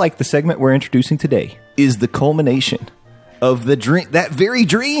I feel like the segment we're introducing today is the culmination of the dream, that very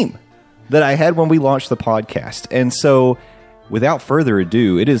dream that I had when we launched the podcast. And so without further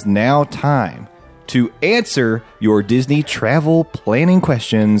ado, it is now time to answer your Disney travel planning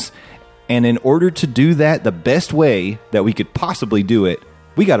questions. And in order to do that the best way that we could possibly do it,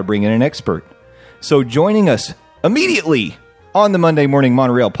 we got to bring in an expert. So joining us immediately on the Monday Morning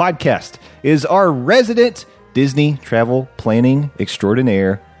Monorail podcast is our resident Disney travel planning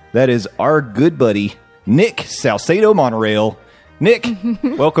extraordinaire. That is our good buddy, Nick Salcedo Monorail. Nick,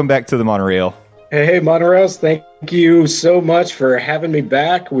 welcome back to the Monorail. Hey, Monorails, thank you so much for having me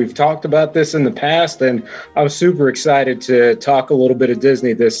back. We've talked about this in the past, and I'm super excited to talk a little bit of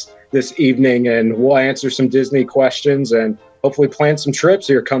Disney this evening, and we'll answer some Disney questions and hopefully plan some trips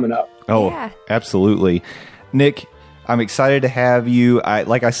here coming up. Oh, yeah. Absolutely. Nick, I'm excited to have you.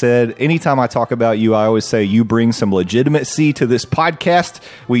 Like I said, anytime I talk about you, I always say you bring some legitimacy to this podcast.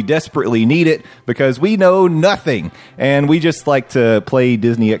 We desperately need it because we know nothing, and we just like to play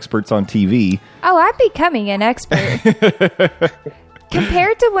Disney experts on TV. Oh, I'm becoming an expert.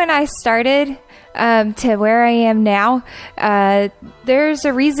 Compared to when I started to where I am now, there's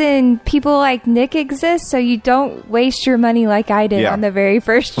a reason people like Nick exist, so you don't waste your money like I did Yeah. on the very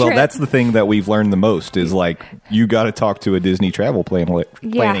first trip. Well, that's the thing that we've learned the most is like you got to talk to a Disney travel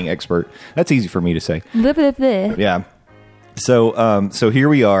planning expert. That's easy for me to say. Blah, blah, blah. Yeah. So here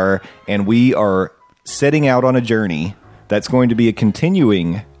we are, and we are setting out on a journey that's going to be a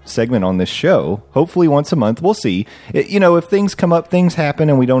continuing segment on this show. Hopefully once a month. We'll see. If things come up, things happen,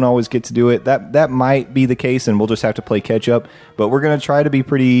 and we don't always get to do it. That might be the case, and we'll just have to play catch up. But we're going to try to be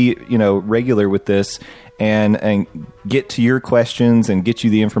pretty, regular with this and get to your questions and get you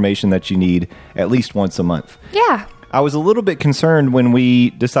the information that you need at least once a month. Yeah. I was a little bit concerned when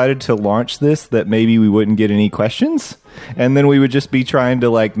we decided to launch this that maybe we wouldn't get any questions, and then we would just be trying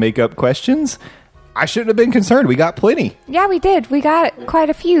to make up questions. I shouldn't have been concerned. We got plenty. Yeah, we did. We got quite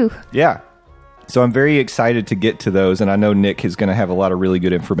a few. Yeah. So I'm very excited to get to those, and I know Nick is going to have a lot of really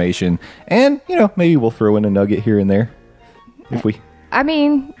good information. And, maybe we'll throw in a nugget here and there. If we... I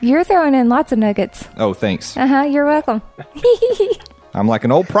mean, you're throwing in lots of nuggets. Oh, thanks. Uh-huh, you're welcome. I'm like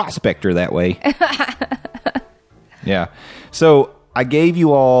an old prospector that way. Yeah. So I gave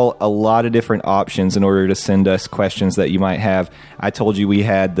you all a lot of different options in order to send us questions that you might have. I told you we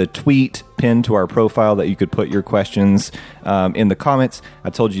had the tweet pinned to our profile that you could put your questions in the comments.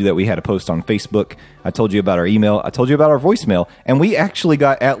 I told you that we had a post on Facebook. I told you about our email. I told you about our voicemail. And we actually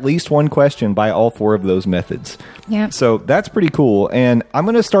got at least one question by all four of those methods. Yeah. So that's pretty cool. And I'm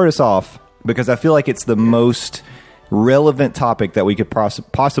going to start us off because I feel like it's the most relevant topic that we could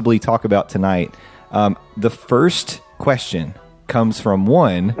possibly talk about tonight. The first question comes from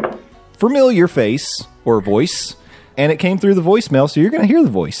one familiar face or voice, and it came through the voicemail, so you're going to hear the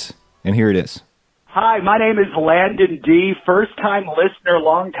voice. And here it is. Hi, my name is Landon D., first-time listener,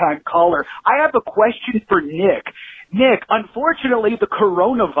 long-time caller. I have a question for Nick. Nick, unfortunately, the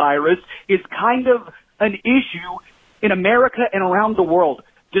coronavirus is kind of an issue in America and around the world.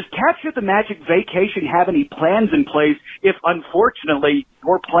 Does Capture the Magic Vacation have any plans in place if, unfortunately,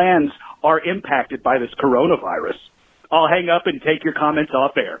 your plans are impacted by this coronavirus? I'll hang up and take your comments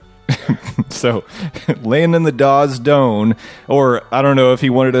off air. So, Landon the Dawes Doan, or I don't know if he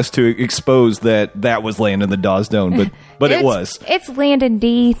wanted us to expose that was Landon the Dawes Doan, but it was. It's Landon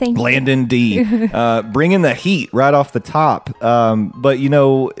D. Thank you. Landon D. Bringing the heat right off the top. But,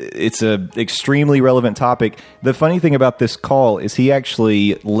 it's a extremely relevant topic. The funny thing about this call is he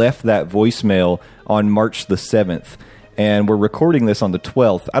actually left that voicemail on March the 7th. And we're recording this on the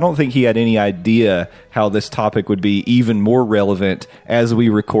 12th. I don't think he had any idea how this topic would be even more relevant as we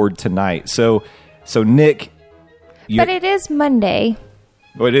record tonight. So Nick... But it is Monday.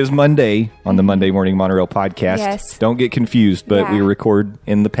 Well, it is Monday on the Monday Morning Monorail podcast. Yes. Don't get confused, but we record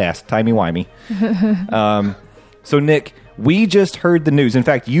in the past. Timey-wimey. So, Nick, we just heard the news. In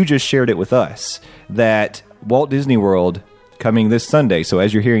fact, you just shared it with us that Walt Disney World, coming this Sunday, so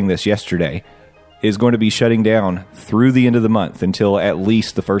as you're hearing this yesterday, is going to be shutting down through the end of the month until at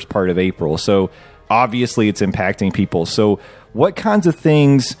least the first part of April. So obviously it's impacting people. So what kinds of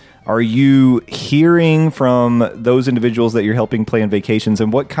things are you hearing from those individuals that you're helping plan vacations,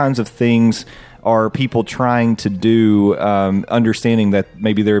 and what kinds of things are people trying to do, understanding that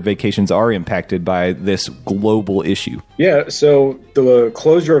maybe their vacations are impacted by this global issue? Yeah, so the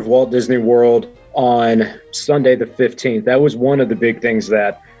closure of Walt Disney World on Sunday the 15th, that was one of the big things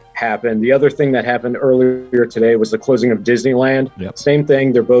that happened. The other thing that happened earlier today was the closing of Disneyland. Yep. Same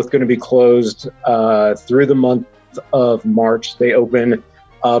thing. They're both going to be closed through the month of March. They open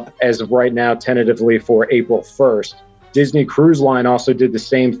up as of right now tentatively for April 1st. Disney Cruise Line also did the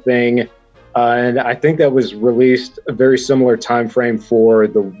same thing. And I think that was released a very similar time frame for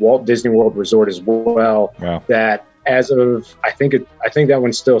the Walt Disney World Resort as well. Wow. That as of, I think that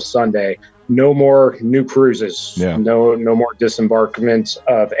one's still Sunday. No more new cruises. Yeah. No more disembarkment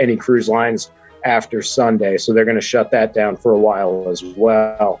of any cruise lines after Sunday. So they're going to shut that down for a while as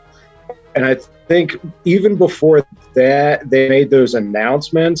well. And I think even before that, they made those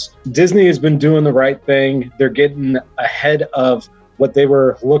announcements. Disney has been doing the right thing. They're getting ahead of what they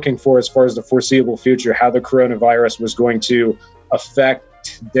were looking for as far as the foreseeable future, how the coronavirus was going to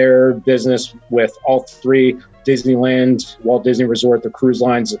affect their business with all three, Disneyland, Walt Disney Resort, the cruise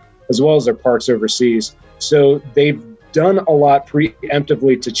lines, as well as their parks overseas. So they've done a lot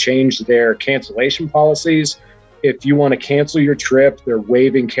preemptively to change their cancellation policies. If you want to cancel your trip, they're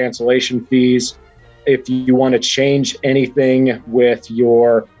waiving cancellation fees. If you want to change anything with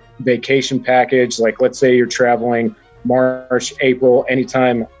your vacation package, like let's say you're traveling March, April,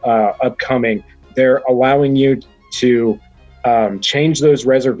 anytime upcoming, they're allowing you to change those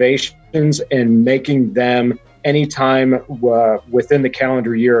reservations and making them anytime within the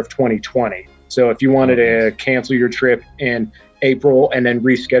calendar year of 2020. So if you wanted to cancel your trip in April and then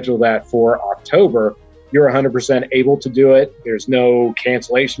reschedule that for October, you're 100% able to do it. There's no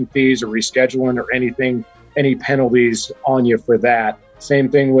cancellation fees or rescheduling or anything, any penalties on you for that. Same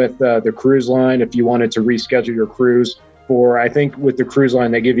thing with the cruise line. If you wanted to reschedule your cruise for, I think with the cruise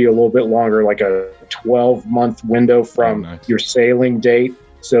line, they give you a little bit longer, like a 12-month window from your sailing date.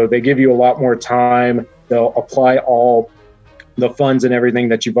 So they give you a lot more time. They'll apply all the funds and everything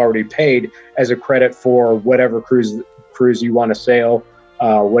that you've already paid as a credit for whatever cruise you want to sail,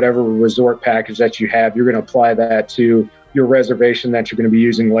 whatever resort package that you have. You're going to apply that to your reservation that you're going to be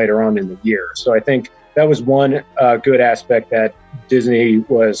using later on in the year. So I think that was one good aspect that Disney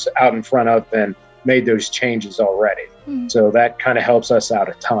was out in front of and made those changes already. So that kind of helps us out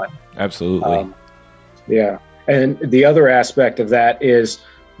a ton. Absolutely. Yeah. And the other aspect of that is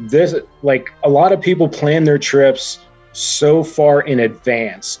this, like a lot of people plan their trips so far in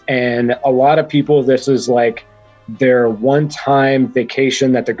advance. And a lot of people, this is like their one-time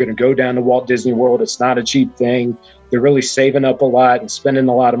vacation that they're going to go down to Walt Disney World. It's not a cheap thing. They're really saving up a lot and spending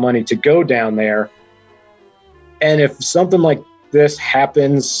a lot of money to go down there. And if something like this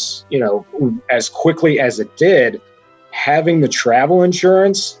happens, as quickly as it did, having the travel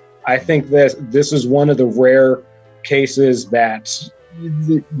insurance, I think that this is one of the rare cases that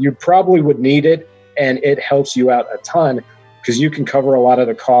you probably would need it, and it helps you out a ton because you can cover a lot of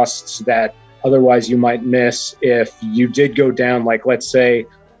the costs that otherwise you might miss if you did go down. Like, let's say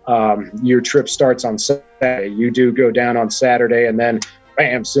your trip starts on Saturday, you do go down on Saturday, and then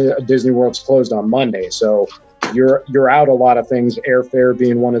bam, Disney World's closed on Monday. So you're out a lot of things, airfare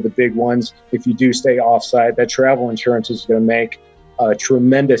being one of the big ones. If you do stay offsite, that travel insurance is going to make a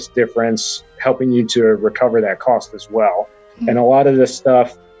tremendous difference, helping you to recover that cost as well. And a lot of this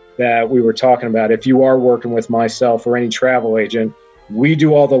stuff that we were talking about, if you are working with myself or any travel agent, we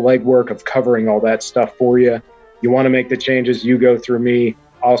do all the legwork of covering all that stuff for you. You want to make the changes, you go through me.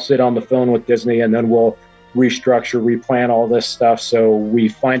 I'll sit on the phone with Disney, and then we'll restructure, replan all this stuff. So we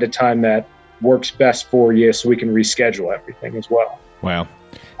find a time that works best for you so we can reschedule everything as well. Wow.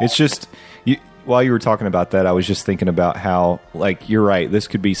 It's just, while you were talking about that, I was just thinking about how, like, you're right. This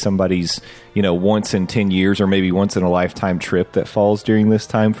could be somebody's, once in 10 years or maybe once in a lifetime trip that falls during this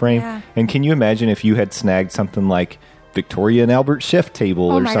time frame. Yeah. And can you imagine if you had snagged something like Victoria and Albert Chef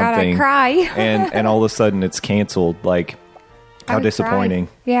Table or something? Oh my God, I'd cry. and all of a sudden it's canceled. Like, how disappointing.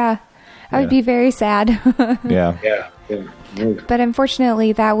 Cry. Yeah. I would be very sad. Yeah. Yeah. But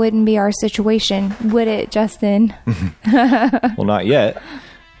unfortunately, that wouldn't be our situation, would it, Justin? Well, not yet.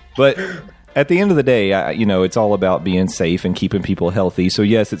 But at the end of the day, it's all about being safe and keeping people healthy. So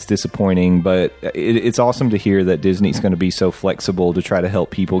yes, it's disappointing, but it's awesome to hear that Disney's going to be so flexible to try to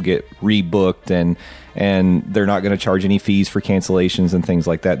help people get rebooked, and they're not going to charge any fees for cancellations and things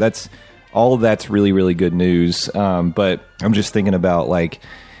like that. That's really, really good news. But I'm just thinking about, like,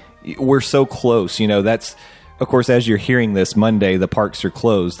 we're so close. That's, of course, as you're hearing this Monday, the parks are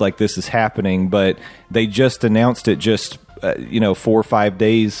closed. Like, this is happening, but they just announced it 4 or 5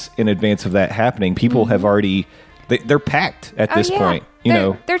 days in advance of that happening. People have already, they're packed at this point.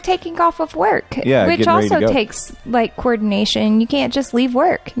 They're taking off of work, which also takes like coordination. You can't just leave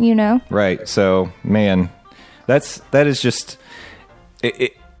work, Right. So, man, that is just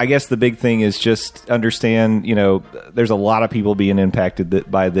it. I guess the big thing is just understand, there's a lot of people being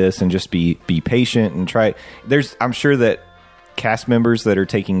impacted by this, and just be patient and try. I'm sure that cast members that are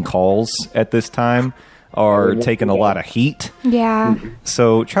taking calls at this time are taking a lot of heat. Yeah.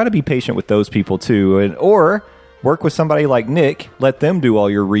 So try to be patient with those people too, or work with somebody like Nick. Let them do all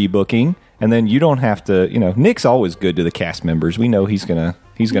your rebooking, and then you don't have to. Nick's always good to the cast members. We know he's gonna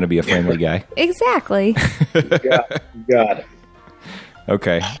be a friendly guy. Exactly. Got it.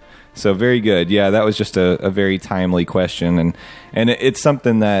 Okay. So very good. Yeah, that was just a very timely question, and it's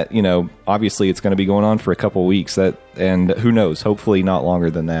something that obviously it's going to be going on for a couple of weeks. And who knows? Hopefully not longer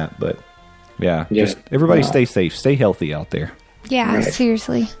than that, but. Yeah, just everybody stay safe, stay healthy out there. Yeah, right.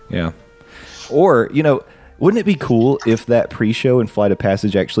 Seriously. Yeah. Or, wouldn't it be cool if that pre-show in Flight of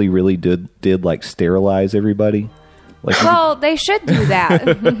Passage actually really did like sterilize everybody? Well, they should do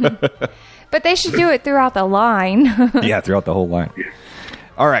that. But they should do it throughout the line. Yeah, throughout the whole line.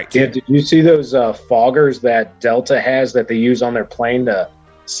 All right. Yeah, did you see those foggers that Delta has that they use on their plane to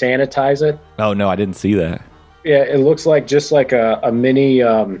sanitize it? Oh, no, I didn't see that. Yeah, it looks like just like a mini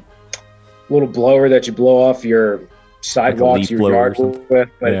little blower that you blow off your sidewalks, your yard with,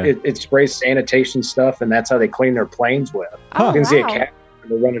 but it sprays sanitation stuff, and that's how they clean their planes with. Oh, you can see a cat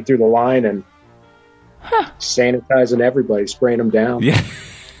running through the line and sanitizing everybody, spraying them down. Yeah.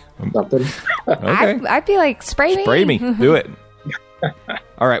 something. Okay. I'd be like, spray me. Spray me. Do it.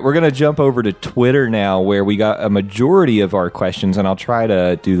 All right, we're going to jump over to Twitter now, where we got a majority of our questions, and I'll try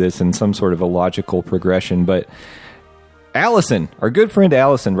to do this in some sort of a logical progression. But Allison, our good friend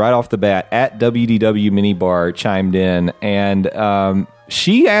Allison, right off the bat, at WDW Minibar, chimed in, and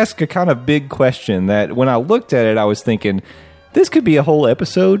she asked a kind of big question that when I looked at it, I was thinking, this could be a whole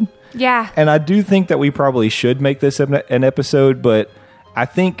episode. Yeah. And I do think that we probably should make this an episode, but I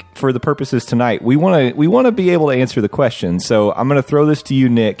think for the purposes tonight, we want to be able to answer the question. So I'm going to throw this to you,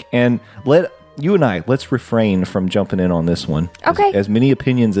 Nick, and let's refrain from jumping in on this one. Okay. As many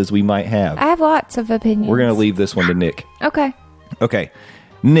opinions as we might have. I have lots of opinions. We're going to leave this one to Nick. Okay. Okay.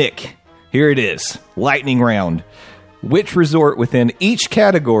 Nick, here it is. Lightning round. Which resort within each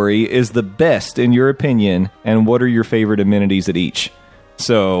category is the best in your opinion, and what are your favorite amenities at each?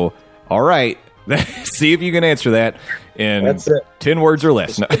 So, all right. See if you can answer that in 10 words or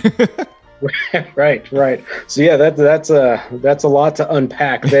less. No. Right. So yeah, that's a lot to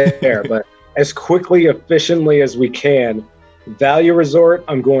unpack there, but as quickly, efficiently as we can. Value Resort,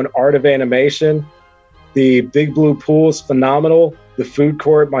 I'm going Art of Animation. The Big Blue Pool is phenomenal. The food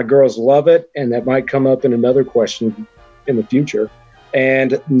court, my girls love it, and that might come up in another question in the future.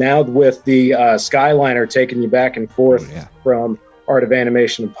 And now with the Skyliner taking you back and forth from Art of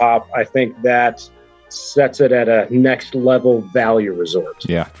Animation and Pop, I think that sets it at a next level value resort.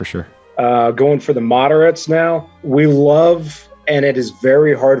 Yeah, for sure. Going for the moderates now, we love, and it is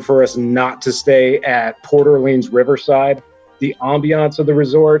very hard for us not to stay at Port Orleans Riverside. The ambiance of the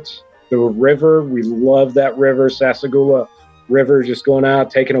resort, the river, we love that river, Sassagoula River, just going out,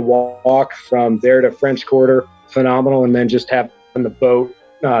 taking a walk from there to French Quarter, phenomenal, and then just having the boat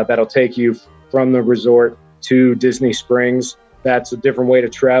that'll take you from the resort to Disney Springs. That's a different way to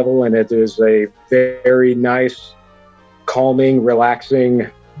travel, and it is a very nice, calming, relaxing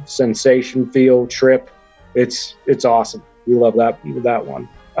sensation feel trip. It's awesome. We love that one.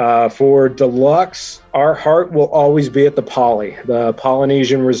 For deluxe, our heart will always be at the Poly, the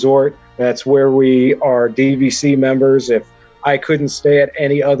Polynesian Resort. That's where we are DVC members. If I couldn't stay at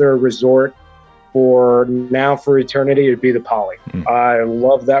any other resort for eternity, it'd be the Poly. I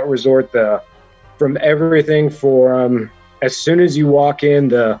love that resort. From everything from as soon as you walk in,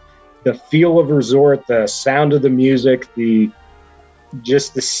 the feel of resort, the sound of the music,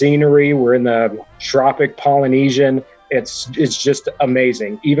 just the scenery. We're in the tropic Polynesian. It's just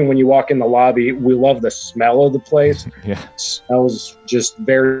amazing. Even when you walk in the lobby, we love the smell of the place. Yeah, it smells just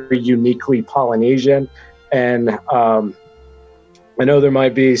very uniquely Polynesian. And I know there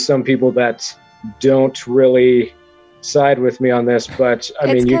might be some people that don't really side with me on this, but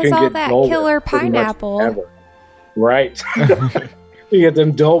I mean, you can all get that Dole killer Whip pretty much pineapple. whenever. Right. You get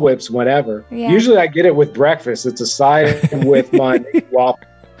them Dole Whips whenever. Yeah. Usually I get it with breakfast. It's a side with my waffle.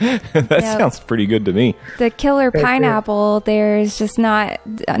 That sounds pretty good to me. The killer pineapple there is just not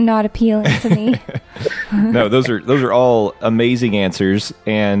appealing to me. No, those are all amazing answers,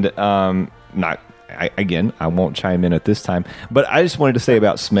 and I won't chime in at this time, but I just wanted to say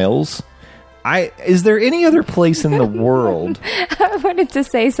about smells. Is there any other place in the world? I wanted to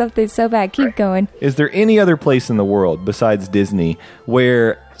say something so bad. Keep going. Is there any other place in the world besides Disney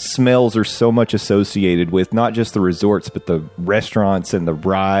where smells are so much associated with not just the resorts, but the restaurants and the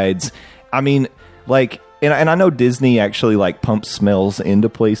rides? I mean, like, and I know Disney actually like pumps smells into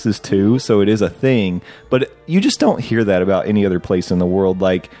places too, so it is a thing, but you just don't hear that about any other place in the world.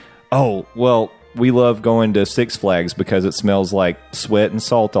 Like, oh, well, we love going to Six Flags because it smells like sweat and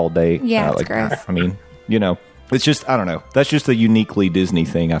salt all day. Yeah, it's gross. I mean, it's just, I don't know. That's just a uniquely Disney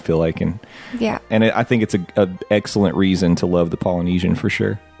thing, I feel like. And yeah. And I think it's an excellent reason to love the Polynesian for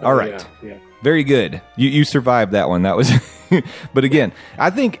sure. All right. Yeah. Very good. You survived that one. That was, but again, I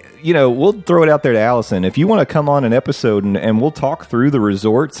think, we'll throw it out there to Allison. If you want to come on an episode and we'll talk through the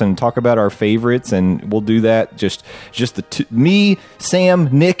resorts and talk about our favorites, and we'll do that. Just me, Sam,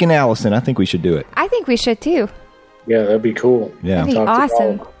 Nick, and Allison. I think we should do it. I think we should too. Yeah, that'd be cool. Yeah. That'd be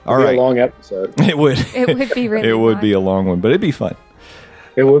awesome. All right. A long episode. It would. It would be really It would fun. be a long one, but it'd be fun.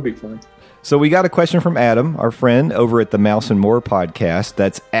 It would be fun. So we got a question from Adam, our friend over at the Mouse and More podcast.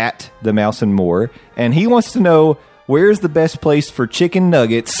 That's at the Mouse and More. And he wants to know, where's the best place for chicken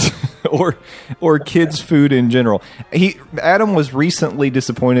nuggets or kids food in general? Adam was recently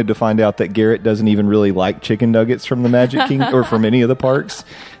disappointed to find out that Garrett doesn't even really like chicken nuggets from the Magic Kingdom or from any of the parks.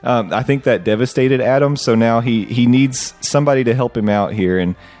 I think that devastated Adam. So now he needs somebody to help him out here.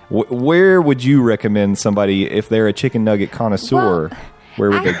 And where would you recommend somebody if they're a chicken nugget connoisseur? Well, Where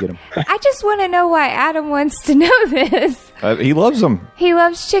would they get them? I just want to know why Adam wants to know this. He loves them. He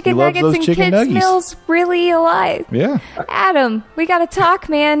loves chicken He loves nuggets those and chicken kids' nuggies. meals really a lot. Yeah. Adam, we got to talk,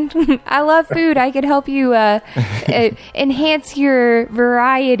 man. I love food. I could help you enhance your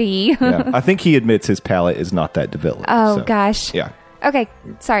variety. Yeah. I think he admits his palate is not that developed. Oh, so, gosh. Yeah. Okay,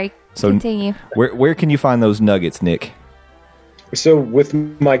 sorry. So Continue. Where can you find those nuggets, Nick? So with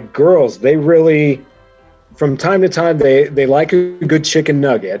my girls, they really, from time to time, they like a good chicken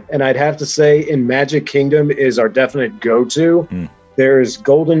nugget. And I'd have to say in Magic Kingdom is our definite go-to. There's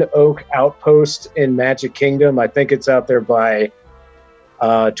Golden Oak Outpost in Magic Kingdom. I think it's out there by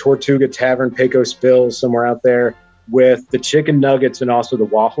Tortuga Tavern, Pecos Bill, somewhere out there, with the chicken nuggets and also the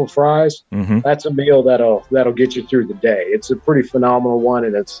waffle fries. That's a meal that'll get you through the day. It's a pretty phenomenal one,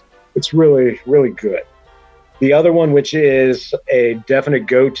 and it's really, really good. The other one, which is a definite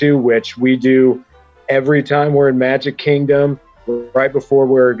go-to, which we do every time we're in Magic Kingdom, right before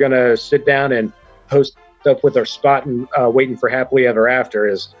we're going to sit down and host up with our spot and waiting for Happily Ever After,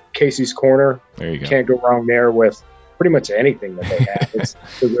 is Casey's Corner. There you go. Can't go wrong there with pretty much anything that they have. It's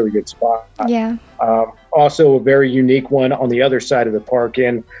a really good spot. Yeah. Also, a very unique one on the other side of the park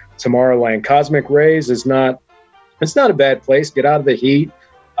in Tomorrowland. Cosmic Rays is not a bad place. Get out of the heat.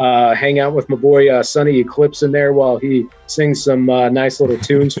 Hang out with my boy Sonny Eclipse in there while he sings some nice little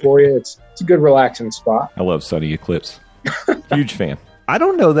tunes for you. It's a good relaxing spot. I love Sunny Eclipse. Huge fan. I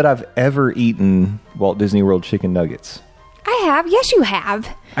don't know that I've ever eaten Walt Disney World chicken nuggets. I have. Yes, you have.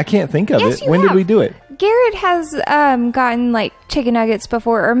 I can't think of Yes, it. you When did have. we do it? Garrett has gotten like chicken nuggets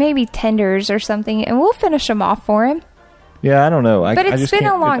before, or maybe tenders or something, and we'll finish them off for him. Yeah, I don't know. But I it's just been a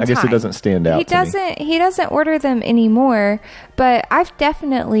can't- long time. I guess it doesn't stand out. He doesn't order them anymore, but I've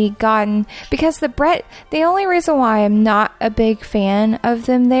definitely gotten, because the only reason why I'm not a big fan of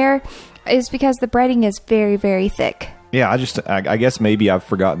them there is because the breading is very, very thick. Yeah, I guess maybe I've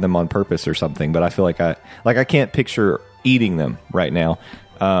forgotten them on purpose or something, but I feel like I can't picture eating them right now.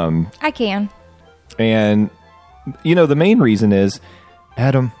 I can. And the main reason is,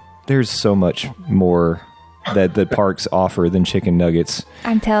 Adam, there's so much more that the parks offer than chicken nuggets.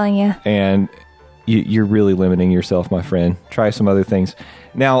 I'm telling you. And you're really limiting yourself, my friend. Try some other things.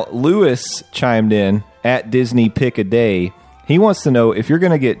 Now, Lewis chimed in at Disney Pick a Day. He wants to know if you're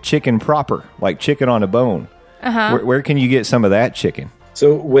going to get chicken proper, like chicken on a bone. Where can you get some of that chicken?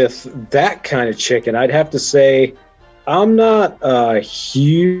 So with that kind of chicken, I'd have to say I'm not a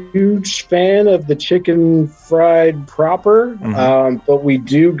huge fan of the chicken fried proper, but we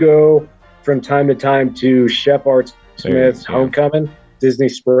do go from time to time to Chef Art Smith's Homecoming, Disney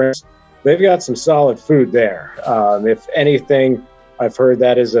Springs. They've got some solid food there. If anything, I've heard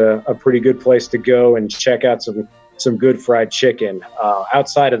that is a pretty good place to go and check out some good fried chicken.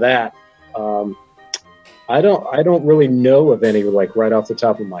 Outside of that, I don't really know of any like right off the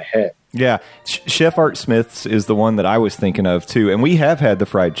top of my head. Yeah, Chef Art Smith's is the one that I was thinking of too, and we have had the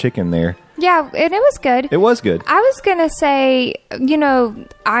fried chicken there. Yeah, and it was good. It was good. I was going to say,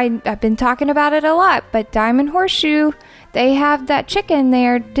 I've been talking about it a lot, but Diamond Horseshoe, they have that chicken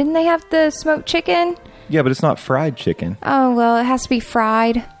there. Didn't they have the smoked chicken? Yeah, but it's not fried chicken. Oh, well, it has to be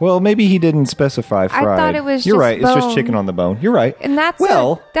fried. Well, maybe he didn't specify fried. I thought it was You're just right. It's just bone. chicken on the bone. You're right. And that's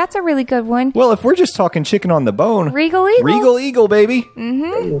a really good one. Well, if we're just talking chicken on the bone, Regal Eagle. Regal Eagle, baby.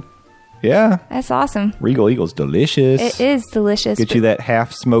 Mm-hmm. Yeah. That's awesome. Regal Eagle's delicious. It is delicious. Get you that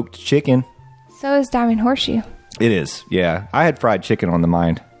half smoked chicken. So is Diamond Horseshoe. It is. Yeah. I had fried chicken on the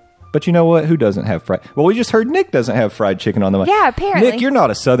mind. But you know what? Who doesn't have fried? Well, we just heard Nick doesn't have fried chicken on the mind. Yeah, apparently. Nick, you're not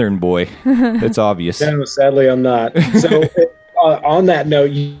a Southern boy. It's obvious. No, sadly, I'm not. So on that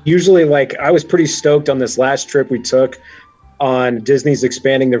note, usually I was pretty stoked on this last trip we took on Disney's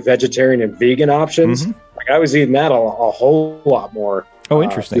expanding their vegetarian and vegan options. Like I was eating that a whole lot more. Oh,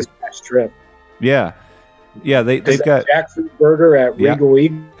 interesting. This past trip. Yeah. Yeah, they've got jackfruit burger at Regal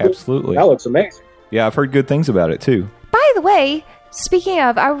Eagle. Absolutely. That looks amazing. Yeah, I've heard good things about it too. By the way, speaking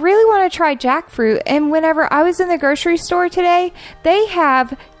of, I really want to try jackfruit. And whenever I was in the grocery store today, they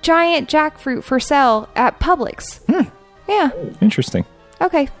have giant jackfruit for sale at Publix. Yeah. Interesting.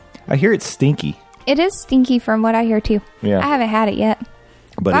 Okay. I hear it's stinky. It is stinky from what I hear too. Yeah. I haven't had it yet.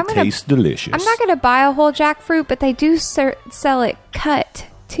 But I'm it gonna- tastes delicious. I'm not going to buy a whole jackfruit, but they do sell it cut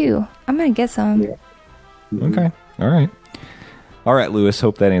too. I'm going to get some. Yeah. Okay. All right, Lewis.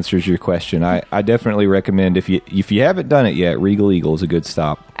 Hope that answers your question. I definitely recommend if you haven't done it yet, Regal Eagle is a good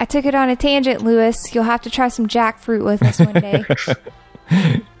stop. I took it on a tangent, Lewis. You'll have to try some jackfruit with us one day.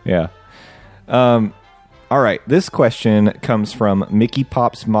 Yeah. All right. This question comes from Mickey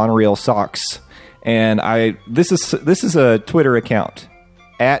Pops Monorail Socks, and this is a Twitter account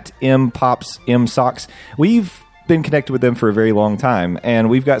at @MPopsMSocks. We've been connected with them for a very long time, and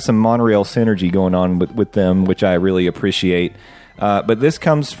we've got some monorail synergy going on with them, which I really appreciate. But this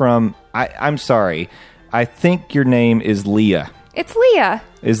comes from, I'm sorry, I think your name is Leah. It's Leah.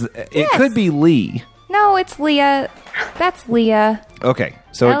 It could be Lee. No, it's Leah. That's Leah. Okay,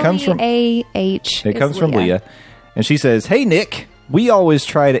 so it comes from L-E-A-H. It comes from Leah, and she says, "Hey Nick, we always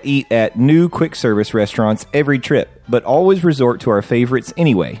try to eat at new quick service restaurants every trip, but always resort to our favorites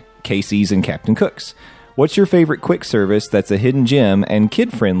anyway, Casey's and Captain Cook's. What's your favorite quick service that's a hidden gem and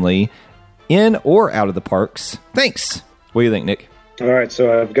kid-friendly, in or out of the parks? Thanks." What do you think, Nick? All right,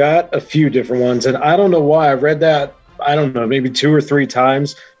 so I've got a few different ones, and I don't know why I read that, I don't know, maybe 2 or 3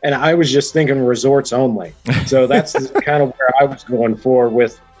 times, and I was just thinking resorts only. So that's kind of where I was going for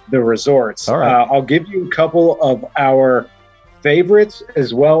with the resorts. All right. I'll give you a couple of our favorites,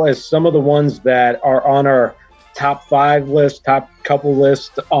 as well as some of the ones that are on our top 5 list, top couple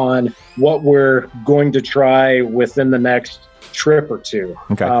list on what we're going to try within the next trip or two.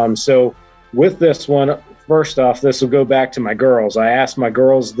 Okay. So with this one, first off, this will go back to my girls. I asked my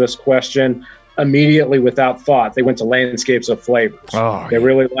girls this question immediately without thought. They went to Landscapes of Flavors. Oh, They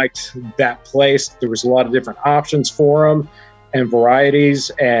really liked that place. There was a lot of different options for them and varieties,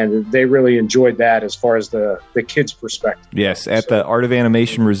 and they really enjoyed that as far as the kids' perspective. Yes, at the Art of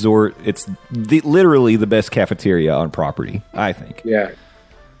Animation Resort, it's literally the best cafeteria on property, I think. Yeah,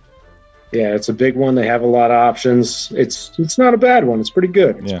 it's a big one. They have a lot of options. It's not a bad one. It's pretty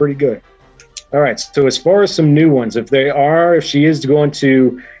good. It's pretty good. All right, so as far as some new ones, if she is going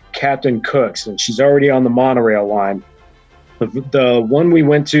to Captain Cook's, and she's already on the monorail line, the one we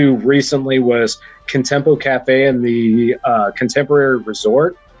went to recently was Contempo Cafe in the Contemporary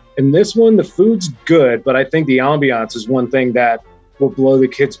Resort. And this one, the food's good, but I think the ambiance is one thing that will blow the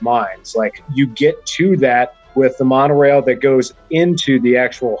kids' minds. Like, you get to that with the monorail that goes into the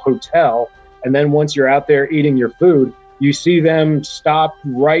actual hotel, and then once you're out there eating your food, you see them stop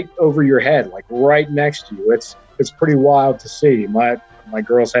right over your head, like right next to you. It's pretty wild to see. My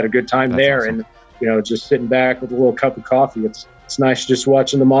girls had a good time there, awesome. And just sitting back with a little cup of coffee. It's nice just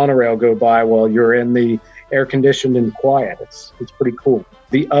watching the monorail go by while you're in the air conditioned and quiet. It's pretty cool.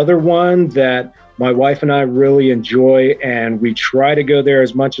 The other one that my wife and I really enjoy, and we try to go there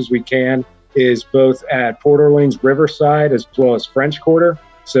as much as we can, is both at Port Orleans Riverside as well as French Quarter.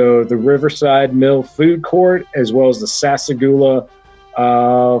 So the Riverside Mill Food Court, as well as the Sassagoula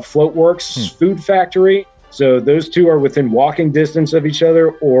Floatworks Food Factory. So those two are within walking distance of each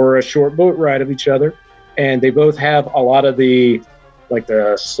other or a short boat ride of each other. And they both have a lot of the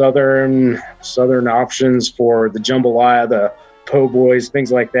southern options for the jambalaya, the po' boys,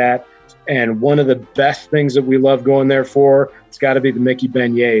 things like that. And one of the best things that we love going there for, it's got to be the Mickey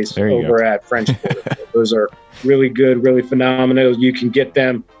beignets over at French Quarter. Those are really good, really phenomenal. You can get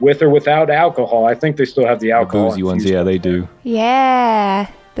them with or without alcohol. I think they still have the alcohol. The boozy ones, yeah, they do. Yeah,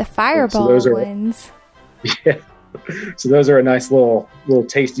 the Fireball ones. Yeah. So those are a nice little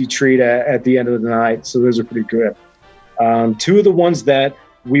tasty treat at the end of the night. So those are pretty good. Two of the ones that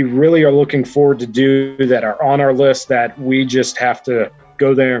we really are looking forward to do that are on our list that we just have to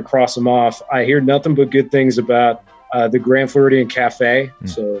go there and cross them off. I hear nothing but good things about the Grand Floridian Cafe.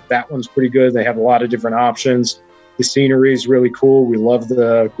 So that one's pretty good. They have a lot of different options. The scenery is really cool. We love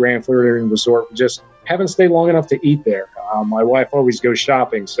the Grand Floridian Resort. We just haven't stayed long enough to eat there. My wife always goes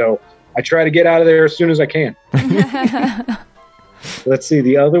shopping, so I try to get out of there as soon as I can. Let's see.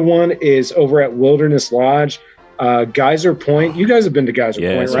 The other one is over at Wilderness Lodge, Geyser Point. You guys have been to Geyser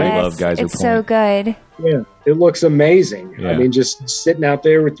Point, right? Yes, we love Geyser It's Point. so good. Yeah, it looks amazing. Yeah. I mean, just sitting out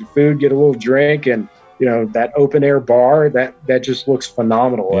there with your food, get a little drink, and that open air bar that just looks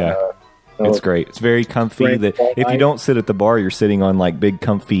phenomenal. Yeah. It's great. It's very comfy. If you don't sit at the bar, you're sitting on like big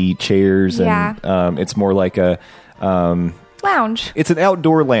comfy chairs, and it's more like a lounge. It's an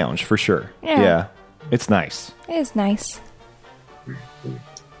outdoor lounge for sure. Yeah. It's nice. It is nice.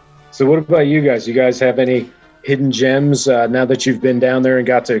 So what about you guys? You guys have any hidden gems now that you've been down there and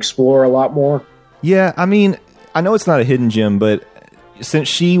got to explore a lot more? Yeah, I mean, I know it's not a hidden gem, but since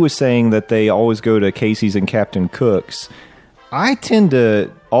she was saying that they always go to Casey's and Captain Cook's, I tend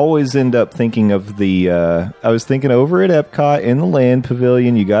to always end up thinking of I was thinking over at Epcot in the Land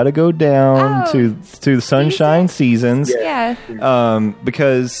Pavilion, you got to go down to the Sunshine Seasons. Yeah.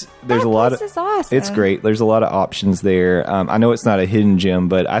 Because there's a lot of... This is awesome. It's great. There's a lot of options there. I know it's not a hidden gem,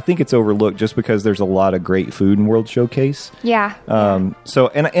 but I think it's overlooked just because there's a lot of great food in World Showcase. Yeah. So,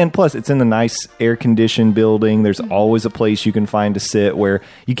 and plus it's in the nice air-conditioned building. There's always a place you can find to sit, where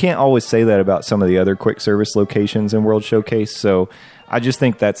you can't always say that about some of the other quick service locations in World Showcase. So I just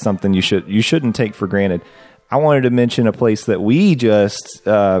think that's something you shouldn't take for granted. I wanted to mention a place that we just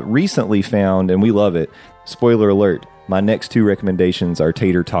recently found, and we love it. spoiler alert, my next two recommendations are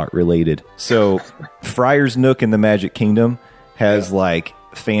tater tot related. So Friar's Nook in the Magic Kingdom has like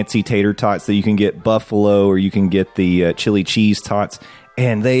fancy tater tots that you can get buffalo, or you can get the chili cheese tots,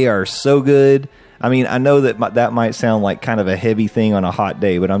 and they are so good. I mean, I know that that might sound like kind of a heavy thing on a hot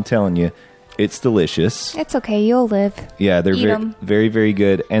day, but I'm telling you, it's delicious. It's okay. You'll live. Yeah, they're very, very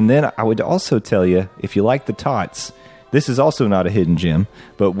good. And then I would also tell you, if you like the tots, this is also not a hidden gem,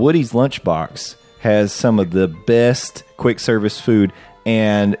 but Woody's Lunchbox has some of the best quick service food,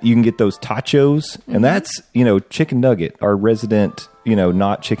 and you can get those tachos, and that's, Chicken Nugget, our resident,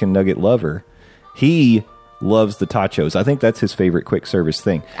 not chicken nugget lover. He loves the tachos. I think that's his favorite quick service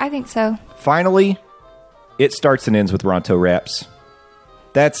thing. I think so. Finally, it starts and ends with Ronto wraps.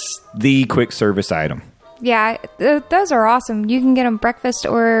 That's the quick service item. Yeah, those are awesome. You can get them breakfast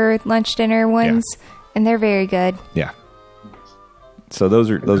or lunch, dinner ones, and they're very good. Yeah. So those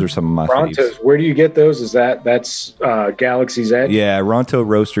are some of my Rontos. faves. Where do you get those? That's Galaxy's Edge? Yeah, Ronto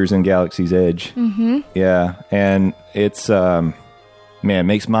Roasters and Galaxy's Edge. Mm-hmm. Yeah, and it's it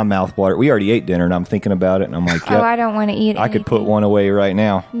makes my mouth water. We already ate dinner, and I'm thinking about it, and I'm like, yep, I don't want to eat. I could put one away right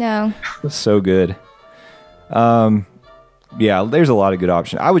now. No, so good. Yeah, there's a lot of good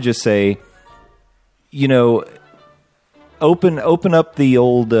options. I would just say, open up the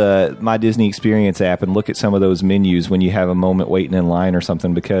old My Disney Experience app and look at some of those menus when you have a moment waiting in line or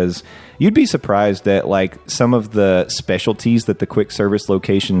something, because you'd be surprised at like some of the specialties that the quick service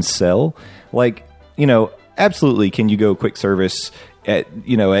locations sell. Like, absolutely, can you go quick service at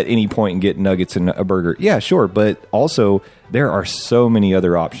any point and get nuggets and a burger? Yeah, sure, but also there are so many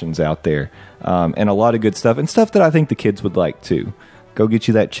other options out there, and a lot of good stuff, and stuff that I think the kids would like too. Go get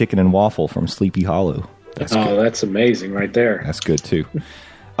you that chicken and waffle from Sleepy Hollow. That's good. That's amazing right there. That's good too.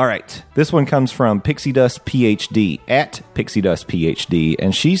 All right. This one comes from Pixie Dust PhD at Pixie Dust PhD.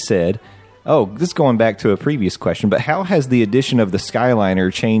 And she said, this is going back to a previous question, but how has the addition of the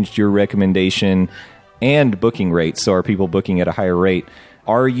Skyliner changed your recommendation and booking rates? So are people booking at a higher rate?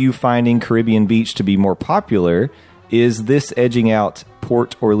 Are you finding Caribbean Beach to be more popular? Is this edging out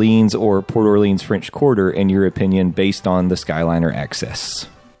Port Orleans or Port Orleans French Quarter, in your opinion, based on the Skyliner access?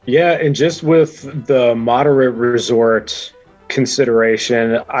 Yeah, and just with the moderate resort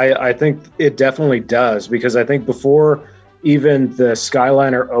consideration, I think it definitely does, because I think before even the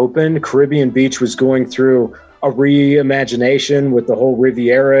Skyliner opened, Caribbean Beach was going through a reimagination with the whole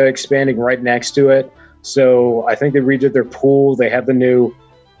Riviera expanding right next to it. So I think they redid their pool. They have the new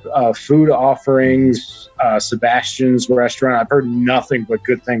food offerings, Sebastian's restaurant. I've heard nothing but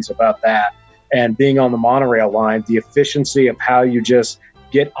good things about that. And being on the monorail line, the efficiency of how you just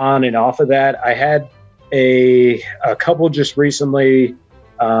get on and off of that. I had a couple just recently.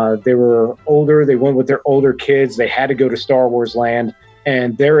 They were older. They went with their older kids. They had to go to Star Wars Land,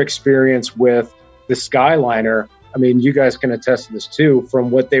 and their experience with the Skyliner, I mean, you guys can attest to this too,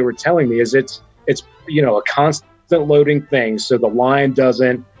 from what they were telling me, is it's a constant loading thing. So the line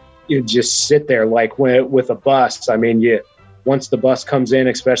doesn't just sit there like with a bus. I mean, once the bus comes in,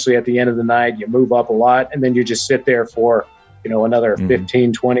 especially at the end of the night, you move up a lot, and then you just sit there for another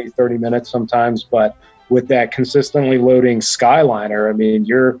 15, 20, 30 minutes sometimes. But with that consistently loading Skyliner, I mean,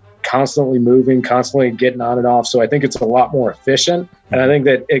 you're constantly moving, constantly getting on and off. So I think it's a lot more efficient. And I think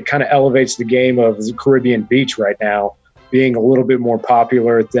that it kind of elevates the game of the Caribbean Beach right now, being a little bit more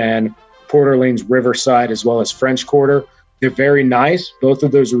popular than Port Orleans Riverside as well as French Quarter. They're very nice. Both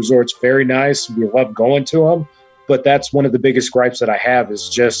of those resorts, very nice. We love going to them. But that's one of the biggest gripes that I have, is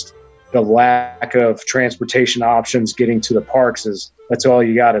just the lack of transportation options getting to the parks. That's all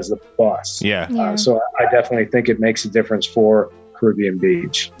you got is the bus. Yeah. So I definitely think it makes a difference for Caribbean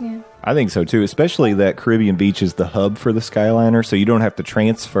Beach. Yeah. I think so too, especially that Caribbean Beach is the hub for the Skyliner, so you don't have to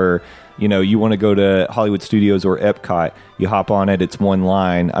transfer. You want to go to Hollywood Studios or Epcot, you hop on it, it's one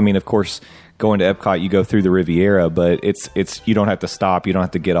line. I mean, of course, going to Epcot, you go through the Riviera, but it's you don't have to stop, you don't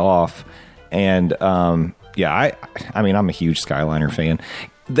have to get off. And I mean, I'm a huge Skyliner fan.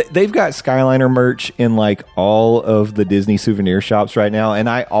 They've got Skyliner merch in like all of the Disney souvenir shops right now, and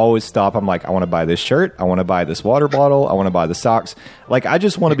I always stop. I'm like, I want to buy this shirt, I want to buy this water bottle, I want to buy the socks. Like, I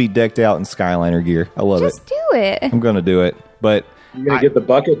just want to be decked out in Skyliner gear. I love it. Just do it. I'm going to do it. But you gonna get the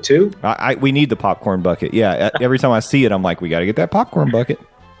bucket too? We need the popcorn bucket. Yeah, every time I see it, I'm like, we got to get that popcorn bucket.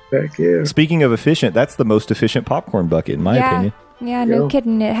 Heck yeah. Speaking of efficient, that's the most efficient popcorn bucket in my opinion. Yeah, no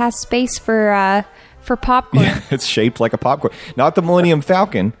kidding. It has space for popcorn. Yeah, it's shaped like a popcorn. Not the Millennium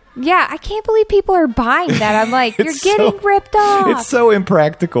Falcon. Yeah, I can't believe people are buying that. I'm like, you're getting ripped off. It's so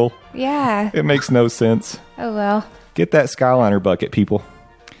impractical. Yeah. It makes no sense. Oh, well. Get that Skyliner bucket, people.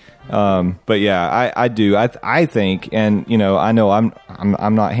 But yeah, I do. I think, and you know, I know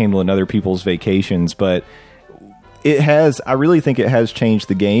I'm not handling other people's vacations, but I really think it has changed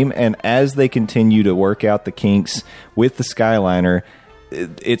the game. And as they continue to work out the kinks with the Skyliner,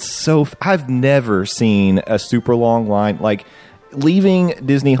 I've never seen a super long line. Like leaving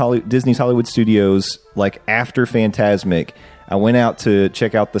Disney's Hollywood Studios, like after Fantasmic, I went out to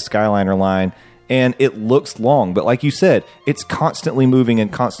check out the Skyliner line, and it looks long, but like you said, it's constantly moving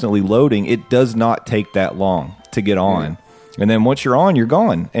and constantly loading. It does not take that long to get on. And then once you're on, you're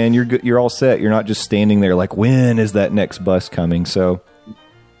gone, and you're all set. You're not just standing there like, when is that next bus coming? So,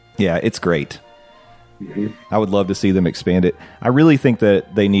 yeah, it's great. I would love to see them expand it. I really think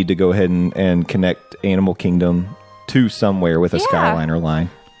that they need to go ahead and connect Animal Kingdom to somewhere with a Skyliner line.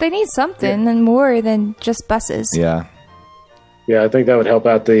 They need something and more than just buses. Yeah. Yeah, I think that would help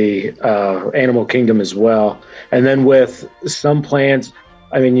out the Animal Kingdom as well. And then with some plans,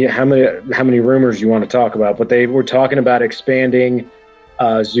 I mean, how many rumors you want to talk about? But they were talking about expanding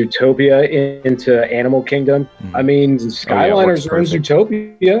Zootopia into Animal Kingdom. I mean, Skyliners are in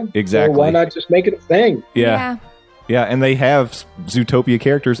Zootopia. Exactly. So why not just make it a thing? Yeah. And they have Zootopia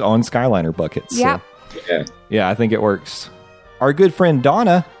characters on Skyliner buckets. Yeah. So. Yeah, I think it works. Our good friend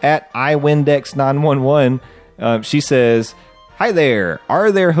Donna at iWindex911, she says, "Hi there.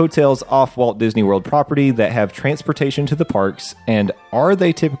 Are there hotels off Walt Disney World property that have transportation to the parks, and are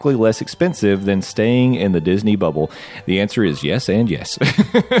they typically less expensive than staying in the Disney bubble?" The answer is yes and yes.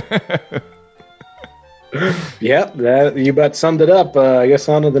 Yep, you about summed it up. I guess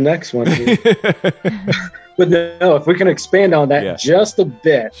on to the next one. But no, if we can expand on that just a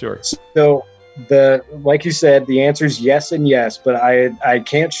bit. Sure. So like you said, the answer is yes and yes, but I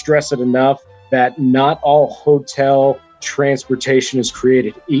can't stress it enough that not all hotel transportation is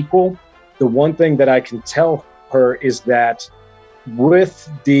created equal. The one thing that I can tell her is that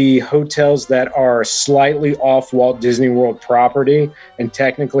with the hotels that are slightly off Walt Disney World property and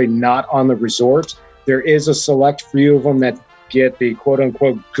technically not on the resort, there is a select few of them that get the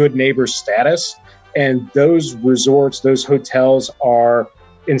quote-unquote good neighbor status. And those resorts, those hotels are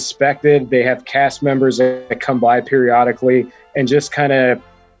inspected. They have cast members that come by periodically and just kind of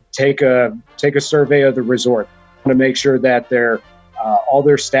take a survey of the resort to make sure that all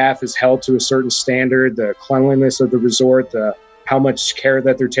their staff is held to a certain standard, the cleanliness of the resort, how much care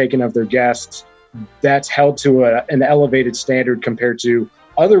that they're taking of their guests. That's held to an elevated standard compared to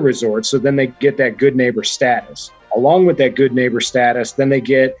other resorts. So then they get that good neighbor status. Along with that good neighbor status, then they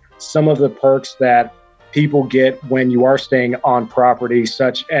get some of the perks that people get when you are staying on property,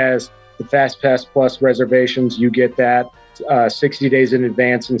 such as the Fast Pass Plus reservations. You get that 60 days in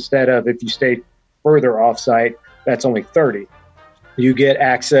advance instead of, if you stay further off-site, that's only 30. You get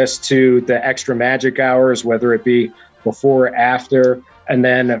access to the extra magic hours, whether it be before or after. And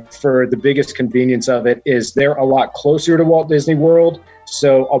then for the biggest convenience of it is they're a lot closer to Walt Disney World.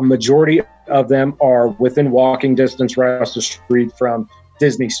 So a majority of them are within walking distance right across the street from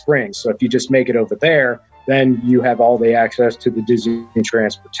Disney Springs. So if you just make it over there, then you have all the access to the Disney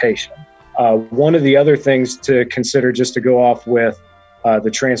transportation. One of the other things to consider, just to go off with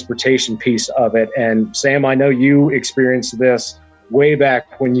the transportation piece of it, and Sam, I know you experienced this way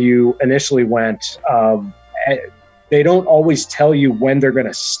back when you initially went. They don't always tell you when they're going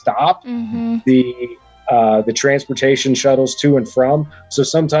to stop the transportation shuttles to and from. So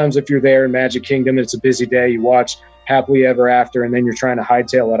sometimes if you're there in Magic Kingdom, it's a busy day, you watch Happily Ever After, and then you're trying to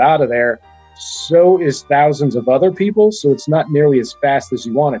hightail it out of there. So is thousands of other people. So it's not nearly as fast as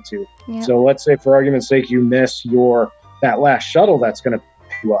you want it to. Yeah. So let's say, for argument's sake, you miss that last shuttle that's going to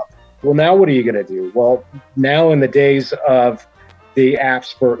pick you up. Well, now what are you going to do? Well, now in the days of the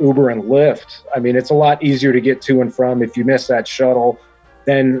apps for Uber and Lyft, I mean, it's a lot easier to get to and from. If you miss that shuttle,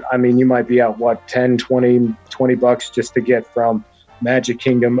 then, I mean, you might be out, $10, $20 just to get from Magic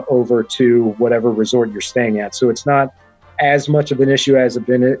Kingdom over to whatever resort you're staying at. So it's not as much of an issue as it's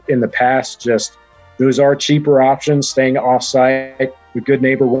been in the past. Just those are cheaper options. Staying off-site, the good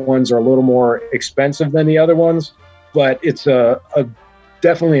neighbor ones are a little more expensive than the other ones, but it's a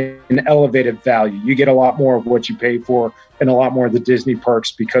definitely an elevated value. You get a lot more of what you pay for and a lot more of the Disney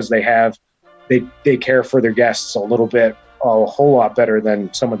perks because they care for their guests a whole lot better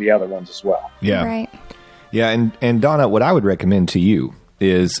than some of the other ones as well. Yeah. Right. Yeah. And Donna, what I would recommend to you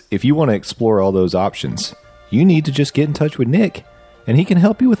is, if you want to explore all those options, you need to just get in touch with Nick, and he can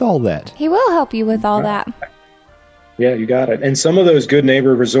help you with all that. He will help you with all that. Yeah, you got it. And some of those good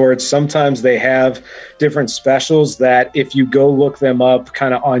neighbor resorts, sometimes they have different specials that if you go look them up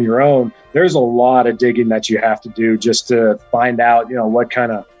kind of on your own, there's a lot of digging that you have to do just to find out, what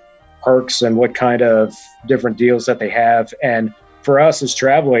kind of perks and what kind of different deals that they have. And for us as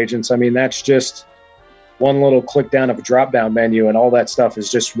travel agents, I mean, that's just one little click down of a drop-down menu, and all that stuff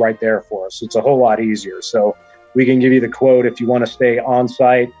is just right there for us. It's a whole lot easier. So we can give you the quote if you want to stay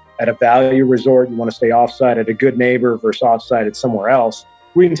on-site at a value resort, you want to stay off-site at a Good Neighbor versus off-site at somewhere else.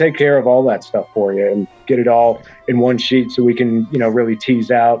 We can take care of all that stuff for you and get it all in one sheet so we can, really tease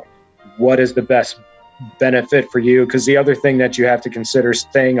out what is the best benefit for you. Because the other thing that you have to consider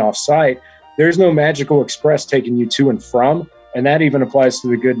staying off-site, there's no Magical Express taking you to and from, and that even applies to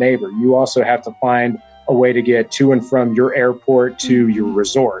the Good Neighbor. You also have to find a way to get to and from your airport to your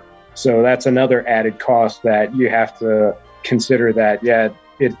resort. So that's another added cost that you have to consider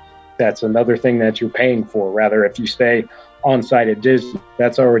that's another thing that you're paying for. Rather, if you stay on site at Disney,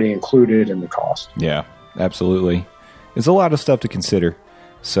 that's already included in the cost. Yeah, absolutely. There's a lot of stuff to consider.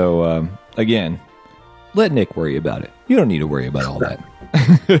 So, again, let Nick worry about it. You don't need to worry about all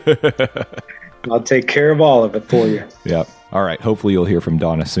that. I'll take care of all of it for you. Yep. All right. Hopefully you'll hear from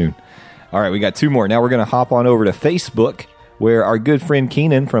Donna soon. All right. We got 2 more. Now we're going to hop on over to Facebook, where our good friend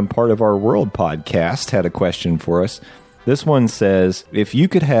Keenan from Part of Our World podcast had a question for us. This one says, if you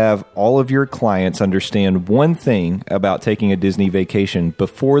could have all of your clients understand one thing about taking a Disney vacation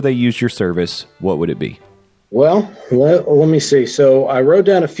before they use your service, what would it be? Well, let me see. So I wrote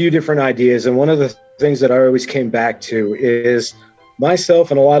down a few different ideas, and one of the things that I always came back to is myself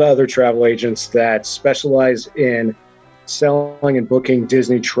and a lot of other travel agents that specialize in selling and booking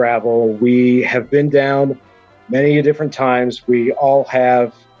Disney travel. We have been down many different times. We all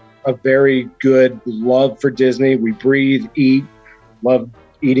have a very good love for Disney. We breathe, eat, love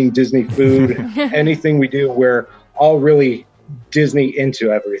eating Disney food. Anything we do, we're all really Disney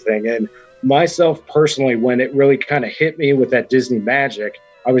into everything. And myself personally, when it really kind of hit me with that Disney magic,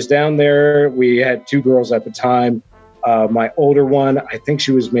 I was down there. We had 2 girls at the time. My older one, I think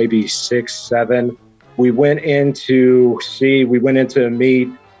she was maybe 6, 7. We went in to meet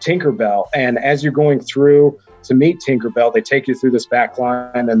Tinkerbell. And as you're going through to meet Tinkerbell, they take you through this back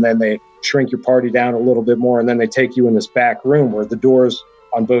line, and then they shrink your party down a little bit more, and then they take you in this back room where the doors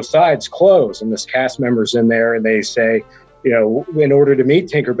on both sides close, and this cast member's in there, and they say, in order to meet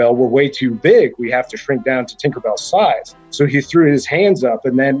Tinkerbell, we're way too big. We have to shrink down to Tinkerbell's size. So he threw his hands up,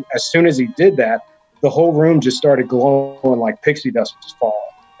 and then as soon as he did that, the whole room just started glowing like pixie dust was falling.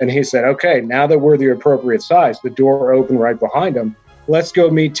 And he said, okay, now that we're the appropriate size, the door opened right behind him. Let's go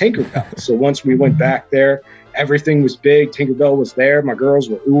meet Tinkerbell. So once we went back there, everything was big. Tinkerbell was there. My girls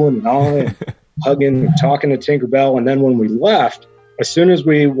were oohing and ahhing and hugging and talking to Tinkerbell. And then when we left, as soon as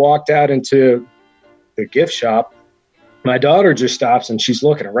we walked out into the gift shop, my daughter just stops and she's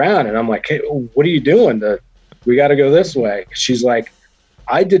looking around. And I'm like, hey, what are you doing? We got to go this way. She's like,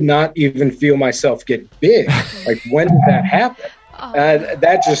 I did not even feel myself get big. Like, when did that happen?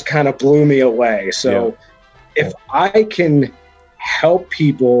 That just kind of blew me away. So if I can help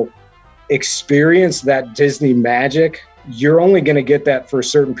people experience that Disney magic, you're only going to get that for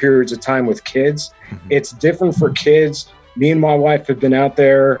certain periods of time with kids. Mm-hmm. It's different for kids. Me and my wife have been out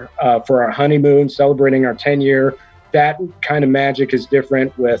there for our honeymoon, celebrating our 10-year. That kind of magic is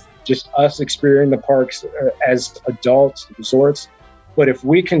different with just us experiencing the parks as adults, resorts. But if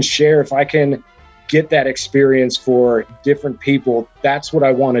we can share, if I can get that experience for different people, that's what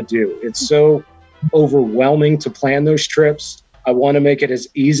I want to do. It's so overwhelming to plan those trips. I want to make it as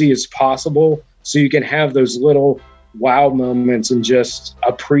easy as possible so you can have those little wow moments and just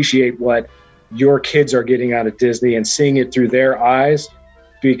appreciate what your kids are getting out of Disney and seeing it through their eyes.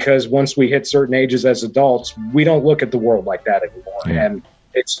 Because once we hit certain ages as adults, we don't look at the world like that anymore. Yeah. And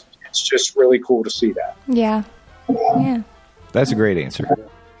it's just really cool to see that. Yeah. Yeah. That's a great answer.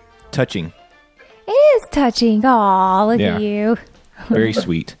 Touching. It is touching. Aw, look at you. Very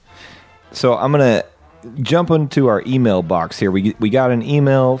sweet. So I'm going to jump into our email box here. We got an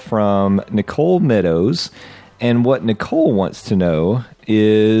email from Nicole Meadows, and what Nicole wants to know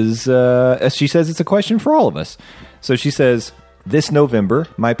is, she says it's a question for all of us. So she says, this November,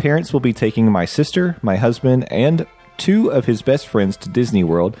 my parents will be taking my sister, my husband, and 2 of his best friends to Disney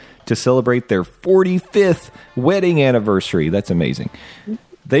World to celebrate their 45th wedding anniversary. That's amazing.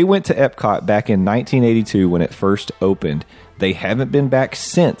 They went to Epcot back in 1982 when it first opened. They haven't been back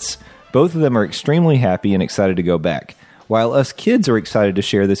since. Both of them are extremely happy and excited to go back, while us kids are excited to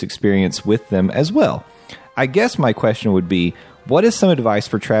share this experience with them as well. I guess my question would be, what is some advice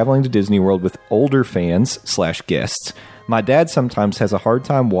for traveling to Disney World with older fans/guests? My dad sometimes has a hard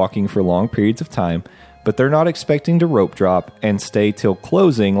time walking for long periods of time, but they're not expecting to rope drop and stay till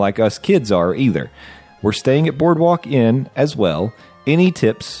closing like us kids are either. We're staying at Boardwalk Inn as well. Any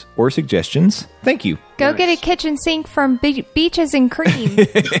tips or suggestions? Thank you. Go get a kitchen sink from Beaches and Cream.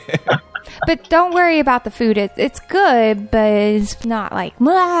 But don't worry about the food. It's good, but it's not like,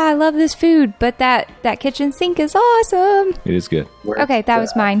 I love this food. But that kitchen sink is awesome. It is good. Okay, that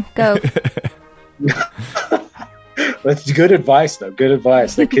was mine. Go. That's good advice, though. Good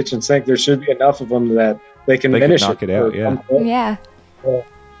advice. The kitchen sink, there should be enough of them that they can finish knock it out, yeah. Yeah.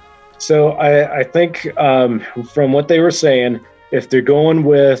 So I think from what they were saying, if they're going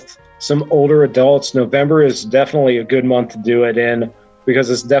with some older adults, November is definitely a good month to do it in because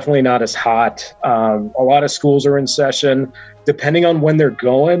it's definitely not as hot. A lot of schools are in session. Depending on when they're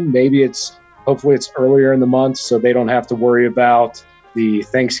going, hopefully it's earlier in the month so they don't have to worry about the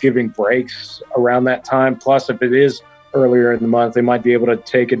Thanksgiving breaks around that time. Plus, if it is earlier in the month, they might be able to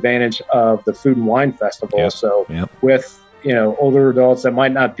take advantage of the Food and Wine Festival. With older adults that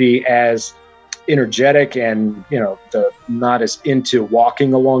might not be as energetic and not as into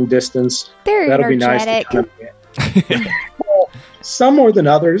walking a long distance. They're That'll energetic. Be nice to well, some more than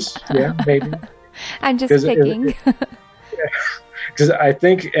others. Yeah, maybe. I'm just picking. Because I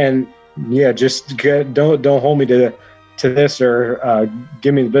think, don't hold me to this or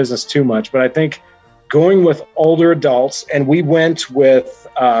give me the business too much, but I think going with older adults, and we went with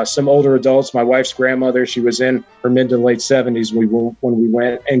some older adults. My wife's grandmother, she was in her mid to late 70s when we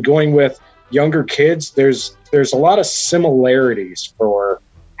went, and going with younger kids, there's a lot of similarities for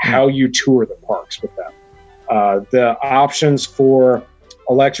how you tour the parks with them. The options for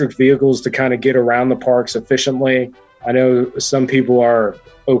electric vehicles to kind of get around the parks efficiently. I know some people are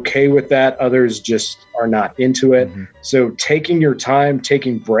okay with that. Others just are not into it. Mm-hmm. So taking your time,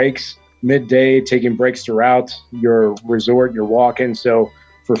 taking breaks midday, taking breaks throughout your resort, your walk-in. So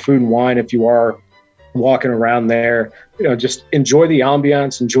for Food and Wine, if you are walking around there, just enjoy the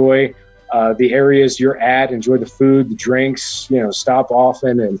ambiance, enjoy the areas you're at, enjoy the food, the drinks, stop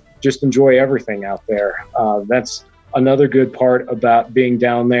often and just enjoy everything out there. That's another good part about being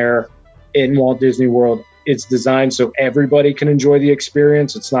down there in Walt Disney World. It's designed so everybody can enjoy the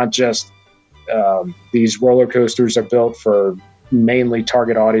experience. It's not just these roller coasters are built for mainly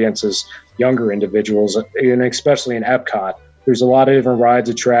target audiences, younger individuals, and especially in Epcot. There's a lot of different rides,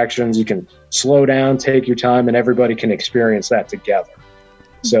 attractions. You can slow down, take your time, and everybody can experience that together.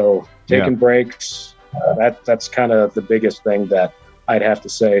 So taking breaks, that's kind of the biggest thing that I'd have to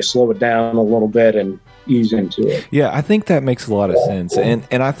say. Slow it down a little bit and ease into it. Yeah, I think that makes a lot of sense. And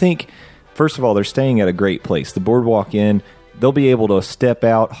I think, first of all, they're staying at a great place. The Boardwalk Inn, they'll be able to step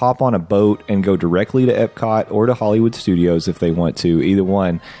out, hop on a boat, and go directly to Epcot or to Hollywood Studios if they want to, either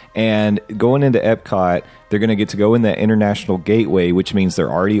one. And going into Epcot, they're going to get to go in that International Gateway, which means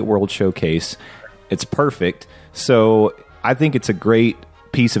they're already at World Showcase. It's perfect. So I think it's a great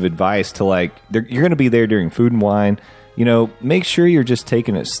piece of advice to you're going to be there during Food and Wine. Make sure you're just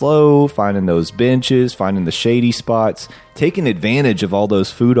taking it slow, finding those benches, finding the shady spots, taking advantage of all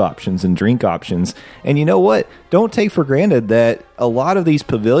those food options and drink options. And you know what? Don't take for granted that a lot of these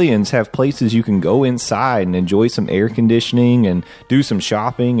pavilions have places you can go inside and enjoy some air conditioning and do some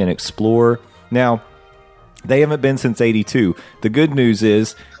shopping and explore. Now, they haven't been since '82. The good news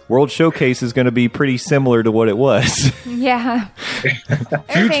is World Showcase is going to be pretty similar to what it was. Yeah.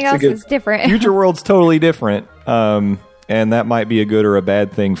 Everything else is different. Future World's totally different. And that might be a good or a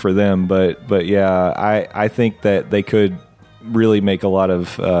bad thing for them. But yeah, I think that they could really make a lot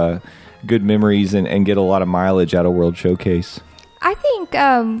of good memories and get a lot of mileage out of World Showcase. I think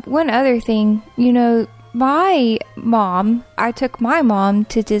one other thing, I took my mom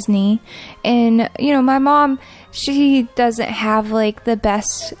to Disney, and my mom, she doesn't have the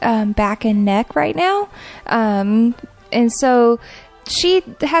best back and neck right now, and so she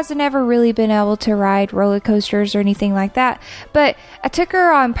hasn't ever really been able to ride roller coasters or anything like that. But I took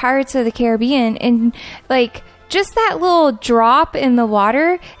her on Pirates of the Caribbean, and just that little drop in the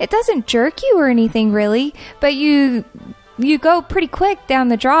water, it doesn't jerk you or anything really, but you go pretty quick down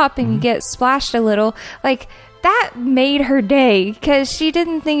the drop and you get splashed a little. That made her day because she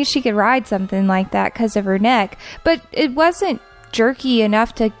didn't think she could ride something like that because of her neck, but it wasn't jerky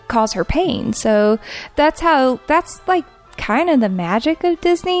enough to cause her pain. So that's kind of the magic of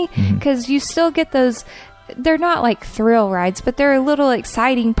Disney, because you still get those, they're not thrill rides, but there are little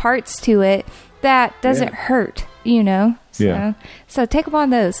exciting parts to it that doesn't hurt, So take them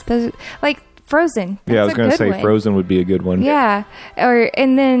on those Frozen. That's I was going to say Frozen would be a good one. Yeah.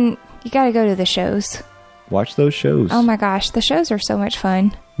 And then you got to go to the shows. Watch those shows. Oh my gosh, the shows are so much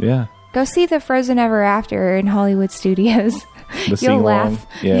fun. Yeah. Go see the Frozen Ever After in Hollywood Studios. You'll laugh.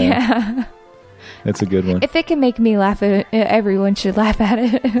 Yeah. That's a good one. If it can make me laugh, everyone should laugh at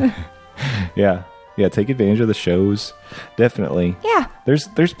it. Yeah. Yeah, take advantage of the shows. Definitely. Yeah.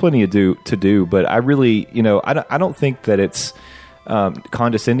 There's plenty to do, but I really, I don't think that it's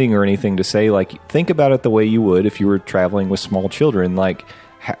condescending or anything to say, like, think about it the way you would if you were traveling with small children. Like,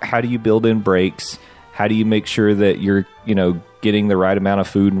 how do you build in breaks? How do you make sure that you're, getting the right amount of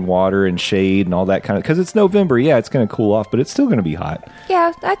food and water and shade and all that kind of, because it's November. Yeah, it's going to cool off, but it's still going to be hot.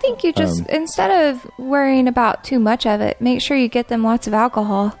 Yeah, I think you just, instead of worrying about too much of it, make sure you get them lots of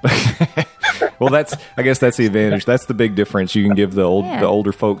alcohol. Well, I guess that's the advantage. That's the big difference. You can give the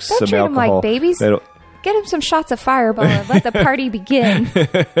older folks Don't some treat alcohol. them like babies. Get them some shots of Fireball and let the party begin.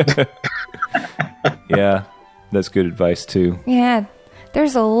 Yeah, that's good advice too. Yeah,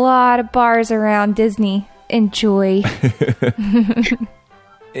 there's a lot of bars around Disney. Enjoy.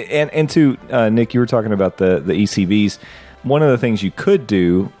 And to Nick, you were talking about the ECVs. One of the things you could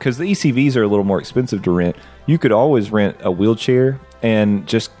do, because the ECVs are a little more expensive to rent, you could always rent a wheelchair and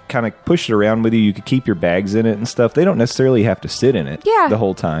just kind of push it around with you. You could keep your bags in it and stuff. They don't necessarily have to sit in it the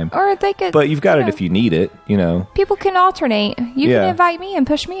whole time. Or they could, but you've got it if you need it, People can alternate. You can invite me and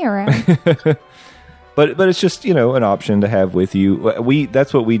push me around. But it's just, an option to have with you.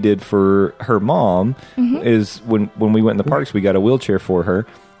 That's what we did for her mom, is when we went in the parks, we got a wheelchair for her,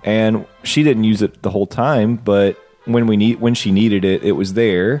 and she didn't use it the whole time, but when she needed it, it was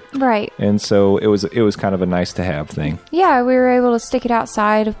there. Right. And so it was kind of a nice to have thing. Yeah, we were able to stick it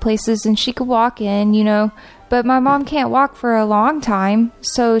outside of places and she could walk in, but my mom can't walk for a long time,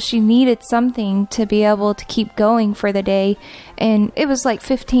 so she needed something to be able to keep going for the day, and it was like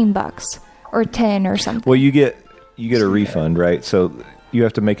 $15 or 10 or something. Well, you get a refund, right? So you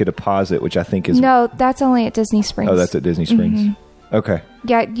have to make a deposit, which I think is... No, that's only at Disney Springs. Oh, that's at Disney Springs. Okay.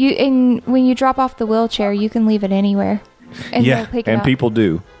 Yeah, when you drop off the wheelchair, you can leave it anywhere. And they'll pick it up. People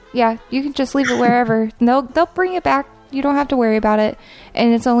do. Yeah, you can just leave it wherever. They'll bring it back. You don't have to worry about it.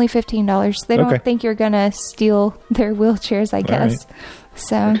 And it's only $15. They don't think you're going to steal their wheelchairs, I guess. Right.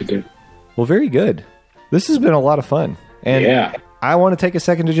 So. Well, very good. This has been a lot of fun. And I want to take a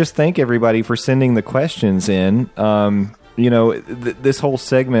second to just thank everybody for sending the questions in. This whole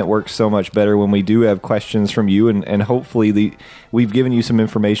segment works so much better when we do have questions from you, and hopefully we've given you some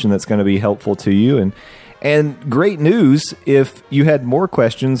information that's going to be helpful to you. And great news, if you had more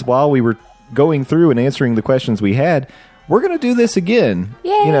questions while we were going through and answering the questions we had, we're going to do this again,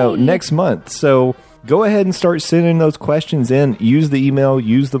 next month. So go ahead and start sending those questions in. Use the email,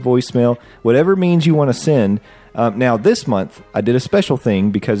 use the voicemail, whatever means you want to send. Now, this month, I did a special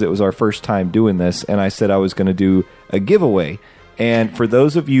thing because it was our first time doing this, and I said I was going to do a giveaway. And for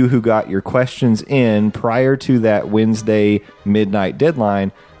those of you who got your questions in prior to that Wednesday midnight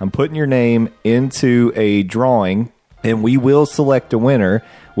deadline, I'm putting your name into a drawing, and we will select a winner,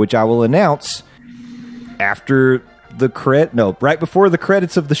 which I will announce after right before the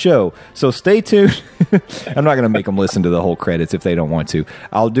credits of the show. So stay tuned. I'm not going to make them listen to the whole credits if they don't want to.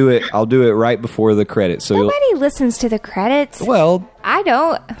 I'll do it right before the credits. So nobody listens to the credits. Well, I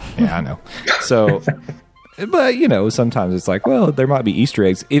don't. Yeah, I know. So, but sometimes it's like, well, there might be Easter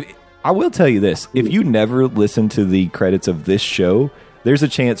eggs. I will tell you this: if you never listen to the credits of this show, there's a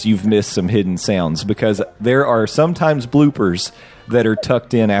chance you've missed some hidden sounds, because there are sometimes bloopers that are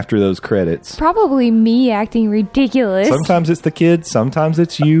tucked in after those credits. Probably me acting ridiculous. Sometimes it's the kids, sometimes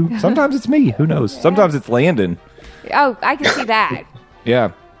it's you, sometimes it's me. Who knows? Sometimes it's Landon. Oh, I can see that.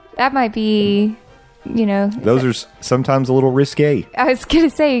 Yeah. That might be, Those are sometimes a little risque. I was going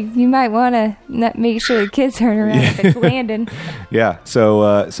to say, you might want to make sure the kids aren't around if it's Landon. Yeah.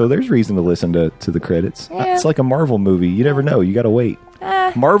 So there's reason to listen to the credits. Yeah. It's like a Marvel movie. You never know. You got to wait.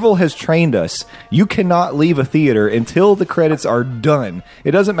 Marvel has trained us. You cannot leave a theater until the credits are done.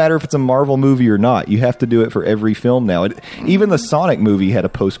 It doesn't matter if it's a Marvel movie or not. You have to do it for every film now. Even the Sonic movie had a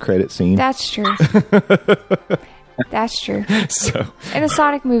post-credit scene. That's true. That's true. So, and the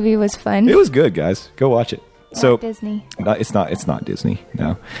Sonic movie was fun. It was good, guys. Go watch it. So Disney. It's not Disney,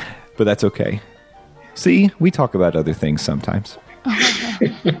 no. But that's okay. See, we talk about other things sometimes.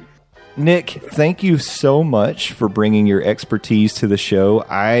 Nick, thank you so much for bringing your expertise to the show.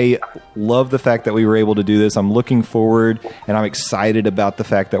 I love the fact that we were able to do this. I'm looking forward, and I'm excited about the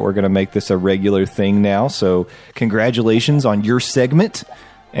fact that we're going to make this a regular thing now. So congratulations on your segment.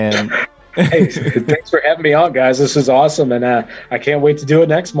 And hey, thanks for having me on, guys. This is awesome, and I can't wait to do it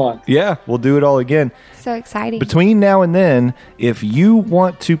next month. Yeah, we'll do it all again. So exciting. Between now and then, if you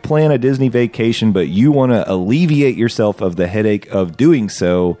want to plan a Disney vacation, but you want to alleviate yourself of the headache of doing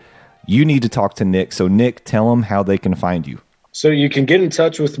so, you need to talk to Nick. So, Nick, tell them how they can find you. So you can get in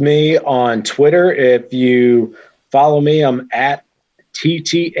touch with me on Twitter. If you follow me, I'm at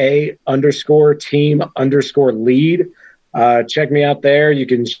TTA_team_lead. Check me out there. You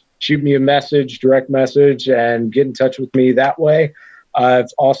can shoot me a message, direct message, and get in touch with me that way. I've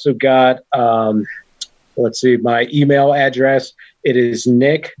also got, my email address It is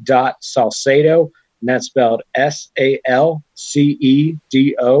nick.salcedo, and that's spelled Salcedo,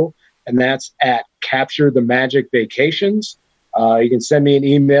 and that's at Capture the Magic Vacations. You can send me an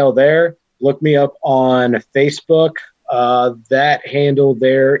email there. Look me up on Facebook. That handle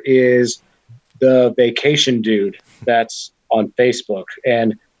there is the Vacation Dude. That's on Facebook.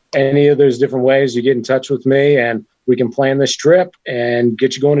 And any of those different ways, you get in touch with me, and we can plan this trip and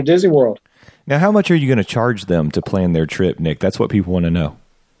get you going to Disney World. Now, how much are you going to charge them to plan their trip, Nick? That's what people want to know.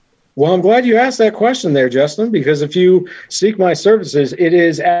 Well, I'm glad you asked that question there, Justin, because if you seek my services, it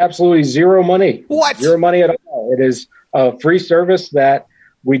is absolutely zero money. What? Zero money at all. It is a free service that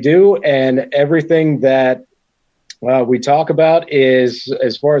we do, and everything that we talk about is,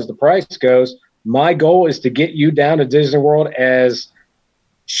 as far as the price goes, my goal is to get you down to Disney World as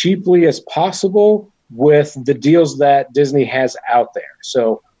cheaply as possible with the deals that Disney has out there.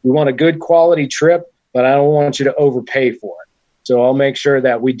 So we want a good quality trip, but I don't want you to overpay for it. So I'll make sure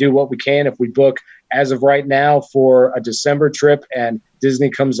that we do what we can. If we book as of right now for a December trip and Disney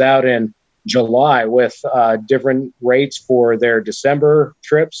comes out in July with different rates for their December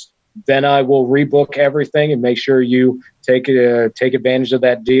trips, then I will rebook everything and make sure you take advantage of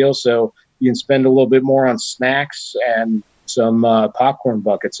that deal so you can spend a little bit more on snacks and some popcorn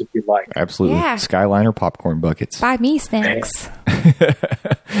buckets if you'd like. Absolutely. Yeah. Skyliner popcorn buckets. Buy me snacks.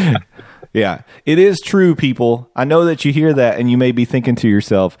 Yeah, it is true, people. I know that you hear that and you may be thinking to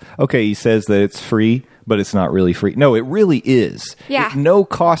yourself, okay, he says that it's free, but it's not really free. No, it really is. Yeah. At no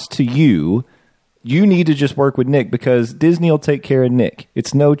cost to you. You need to just work with Nick because Disney will take care of Nick.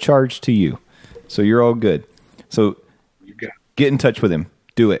 It's no charge to you. So you're all good. So get in touch with him.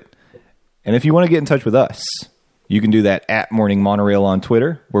 Do it. And if you want to get in touch with us, you can do that at Morning Monorail on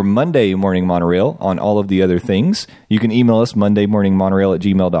Twitter. We're Monday Morning Monorail on all of the other things. You can email us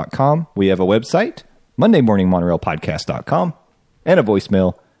mondaymorningmonorail@gmail.com. We have a website, mondaymorningmonorailpodcast.com, and a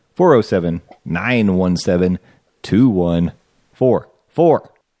voicemail, 407-917-2144.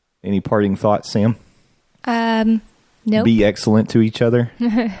 Any parting thoughts, Sam? Nope. Be excellent to each other.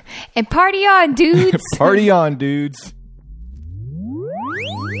 And party on, dudes. Party on, dudes.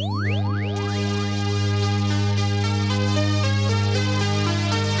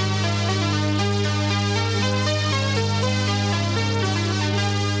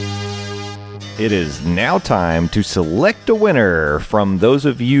 It is now time to select a winner from those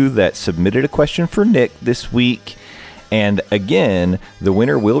of you that submitted a question for Nick this week. And again, the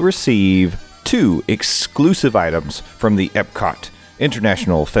winner will receive 2 exclusive items from the Epcot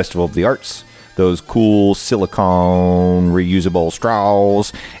International Festival of the Arts. Those cool silicone reusable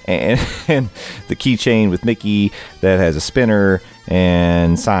straws and the keychain with Mickey that has a spinner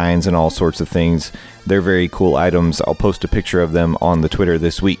and signs and all sorts of things. They're very cool items. I'll post a picture of them on the Twitter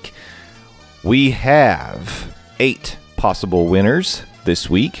this week. We have 8 possible winners this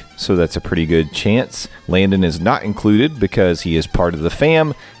week, so that's a pretty good chance. Landon is not included because he is part of the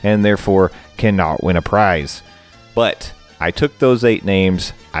fam and therefore cannot win a prize. But I took those 8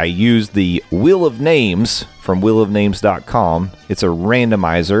 names. I used the Wheel of Names from wheelofnames.com. It's a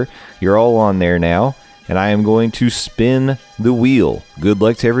randomizer. You're all on there now, and I am going to spin the wheel. Good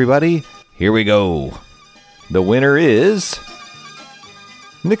luck to everybody. Here we go. The winner is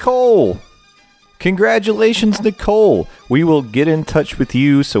Nicole. Congratulations, Nicole. We will get in touch with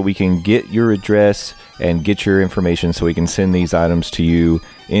you so we can get your address and get your information so we can send these items to you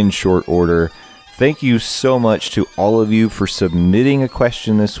in short order. Thank you so much to all of you for submitting a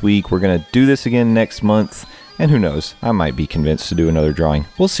question this week. We're going to do this again next month. And who knows, I might be convinced to do another drawing.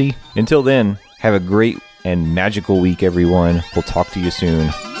 We'll see. Until then, have a great and magical week, everyone. We'll talk to you soon.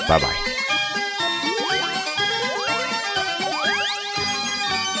 Bye-bye.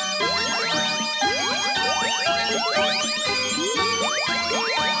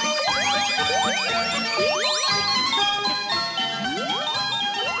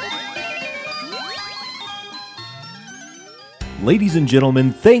 Ladies and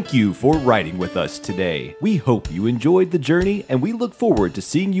gentlemen, thank you for riding with us today. We hope you enjoyed the journey, and we look forward to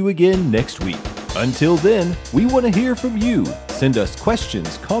seeing you again next week. Until then, we want to hear from you. Send us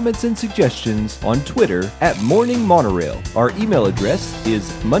questions, comments, and suggestions on Twitter at Morning Monorail. Our email address is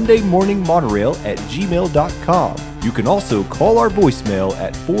mondaymorningmonorail@gmail.com. You can also call our voicemail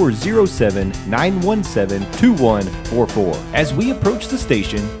at 407-917-2144. As we approach the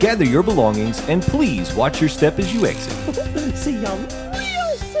station, gather your belongings and please watch your step as you exit. See y'all.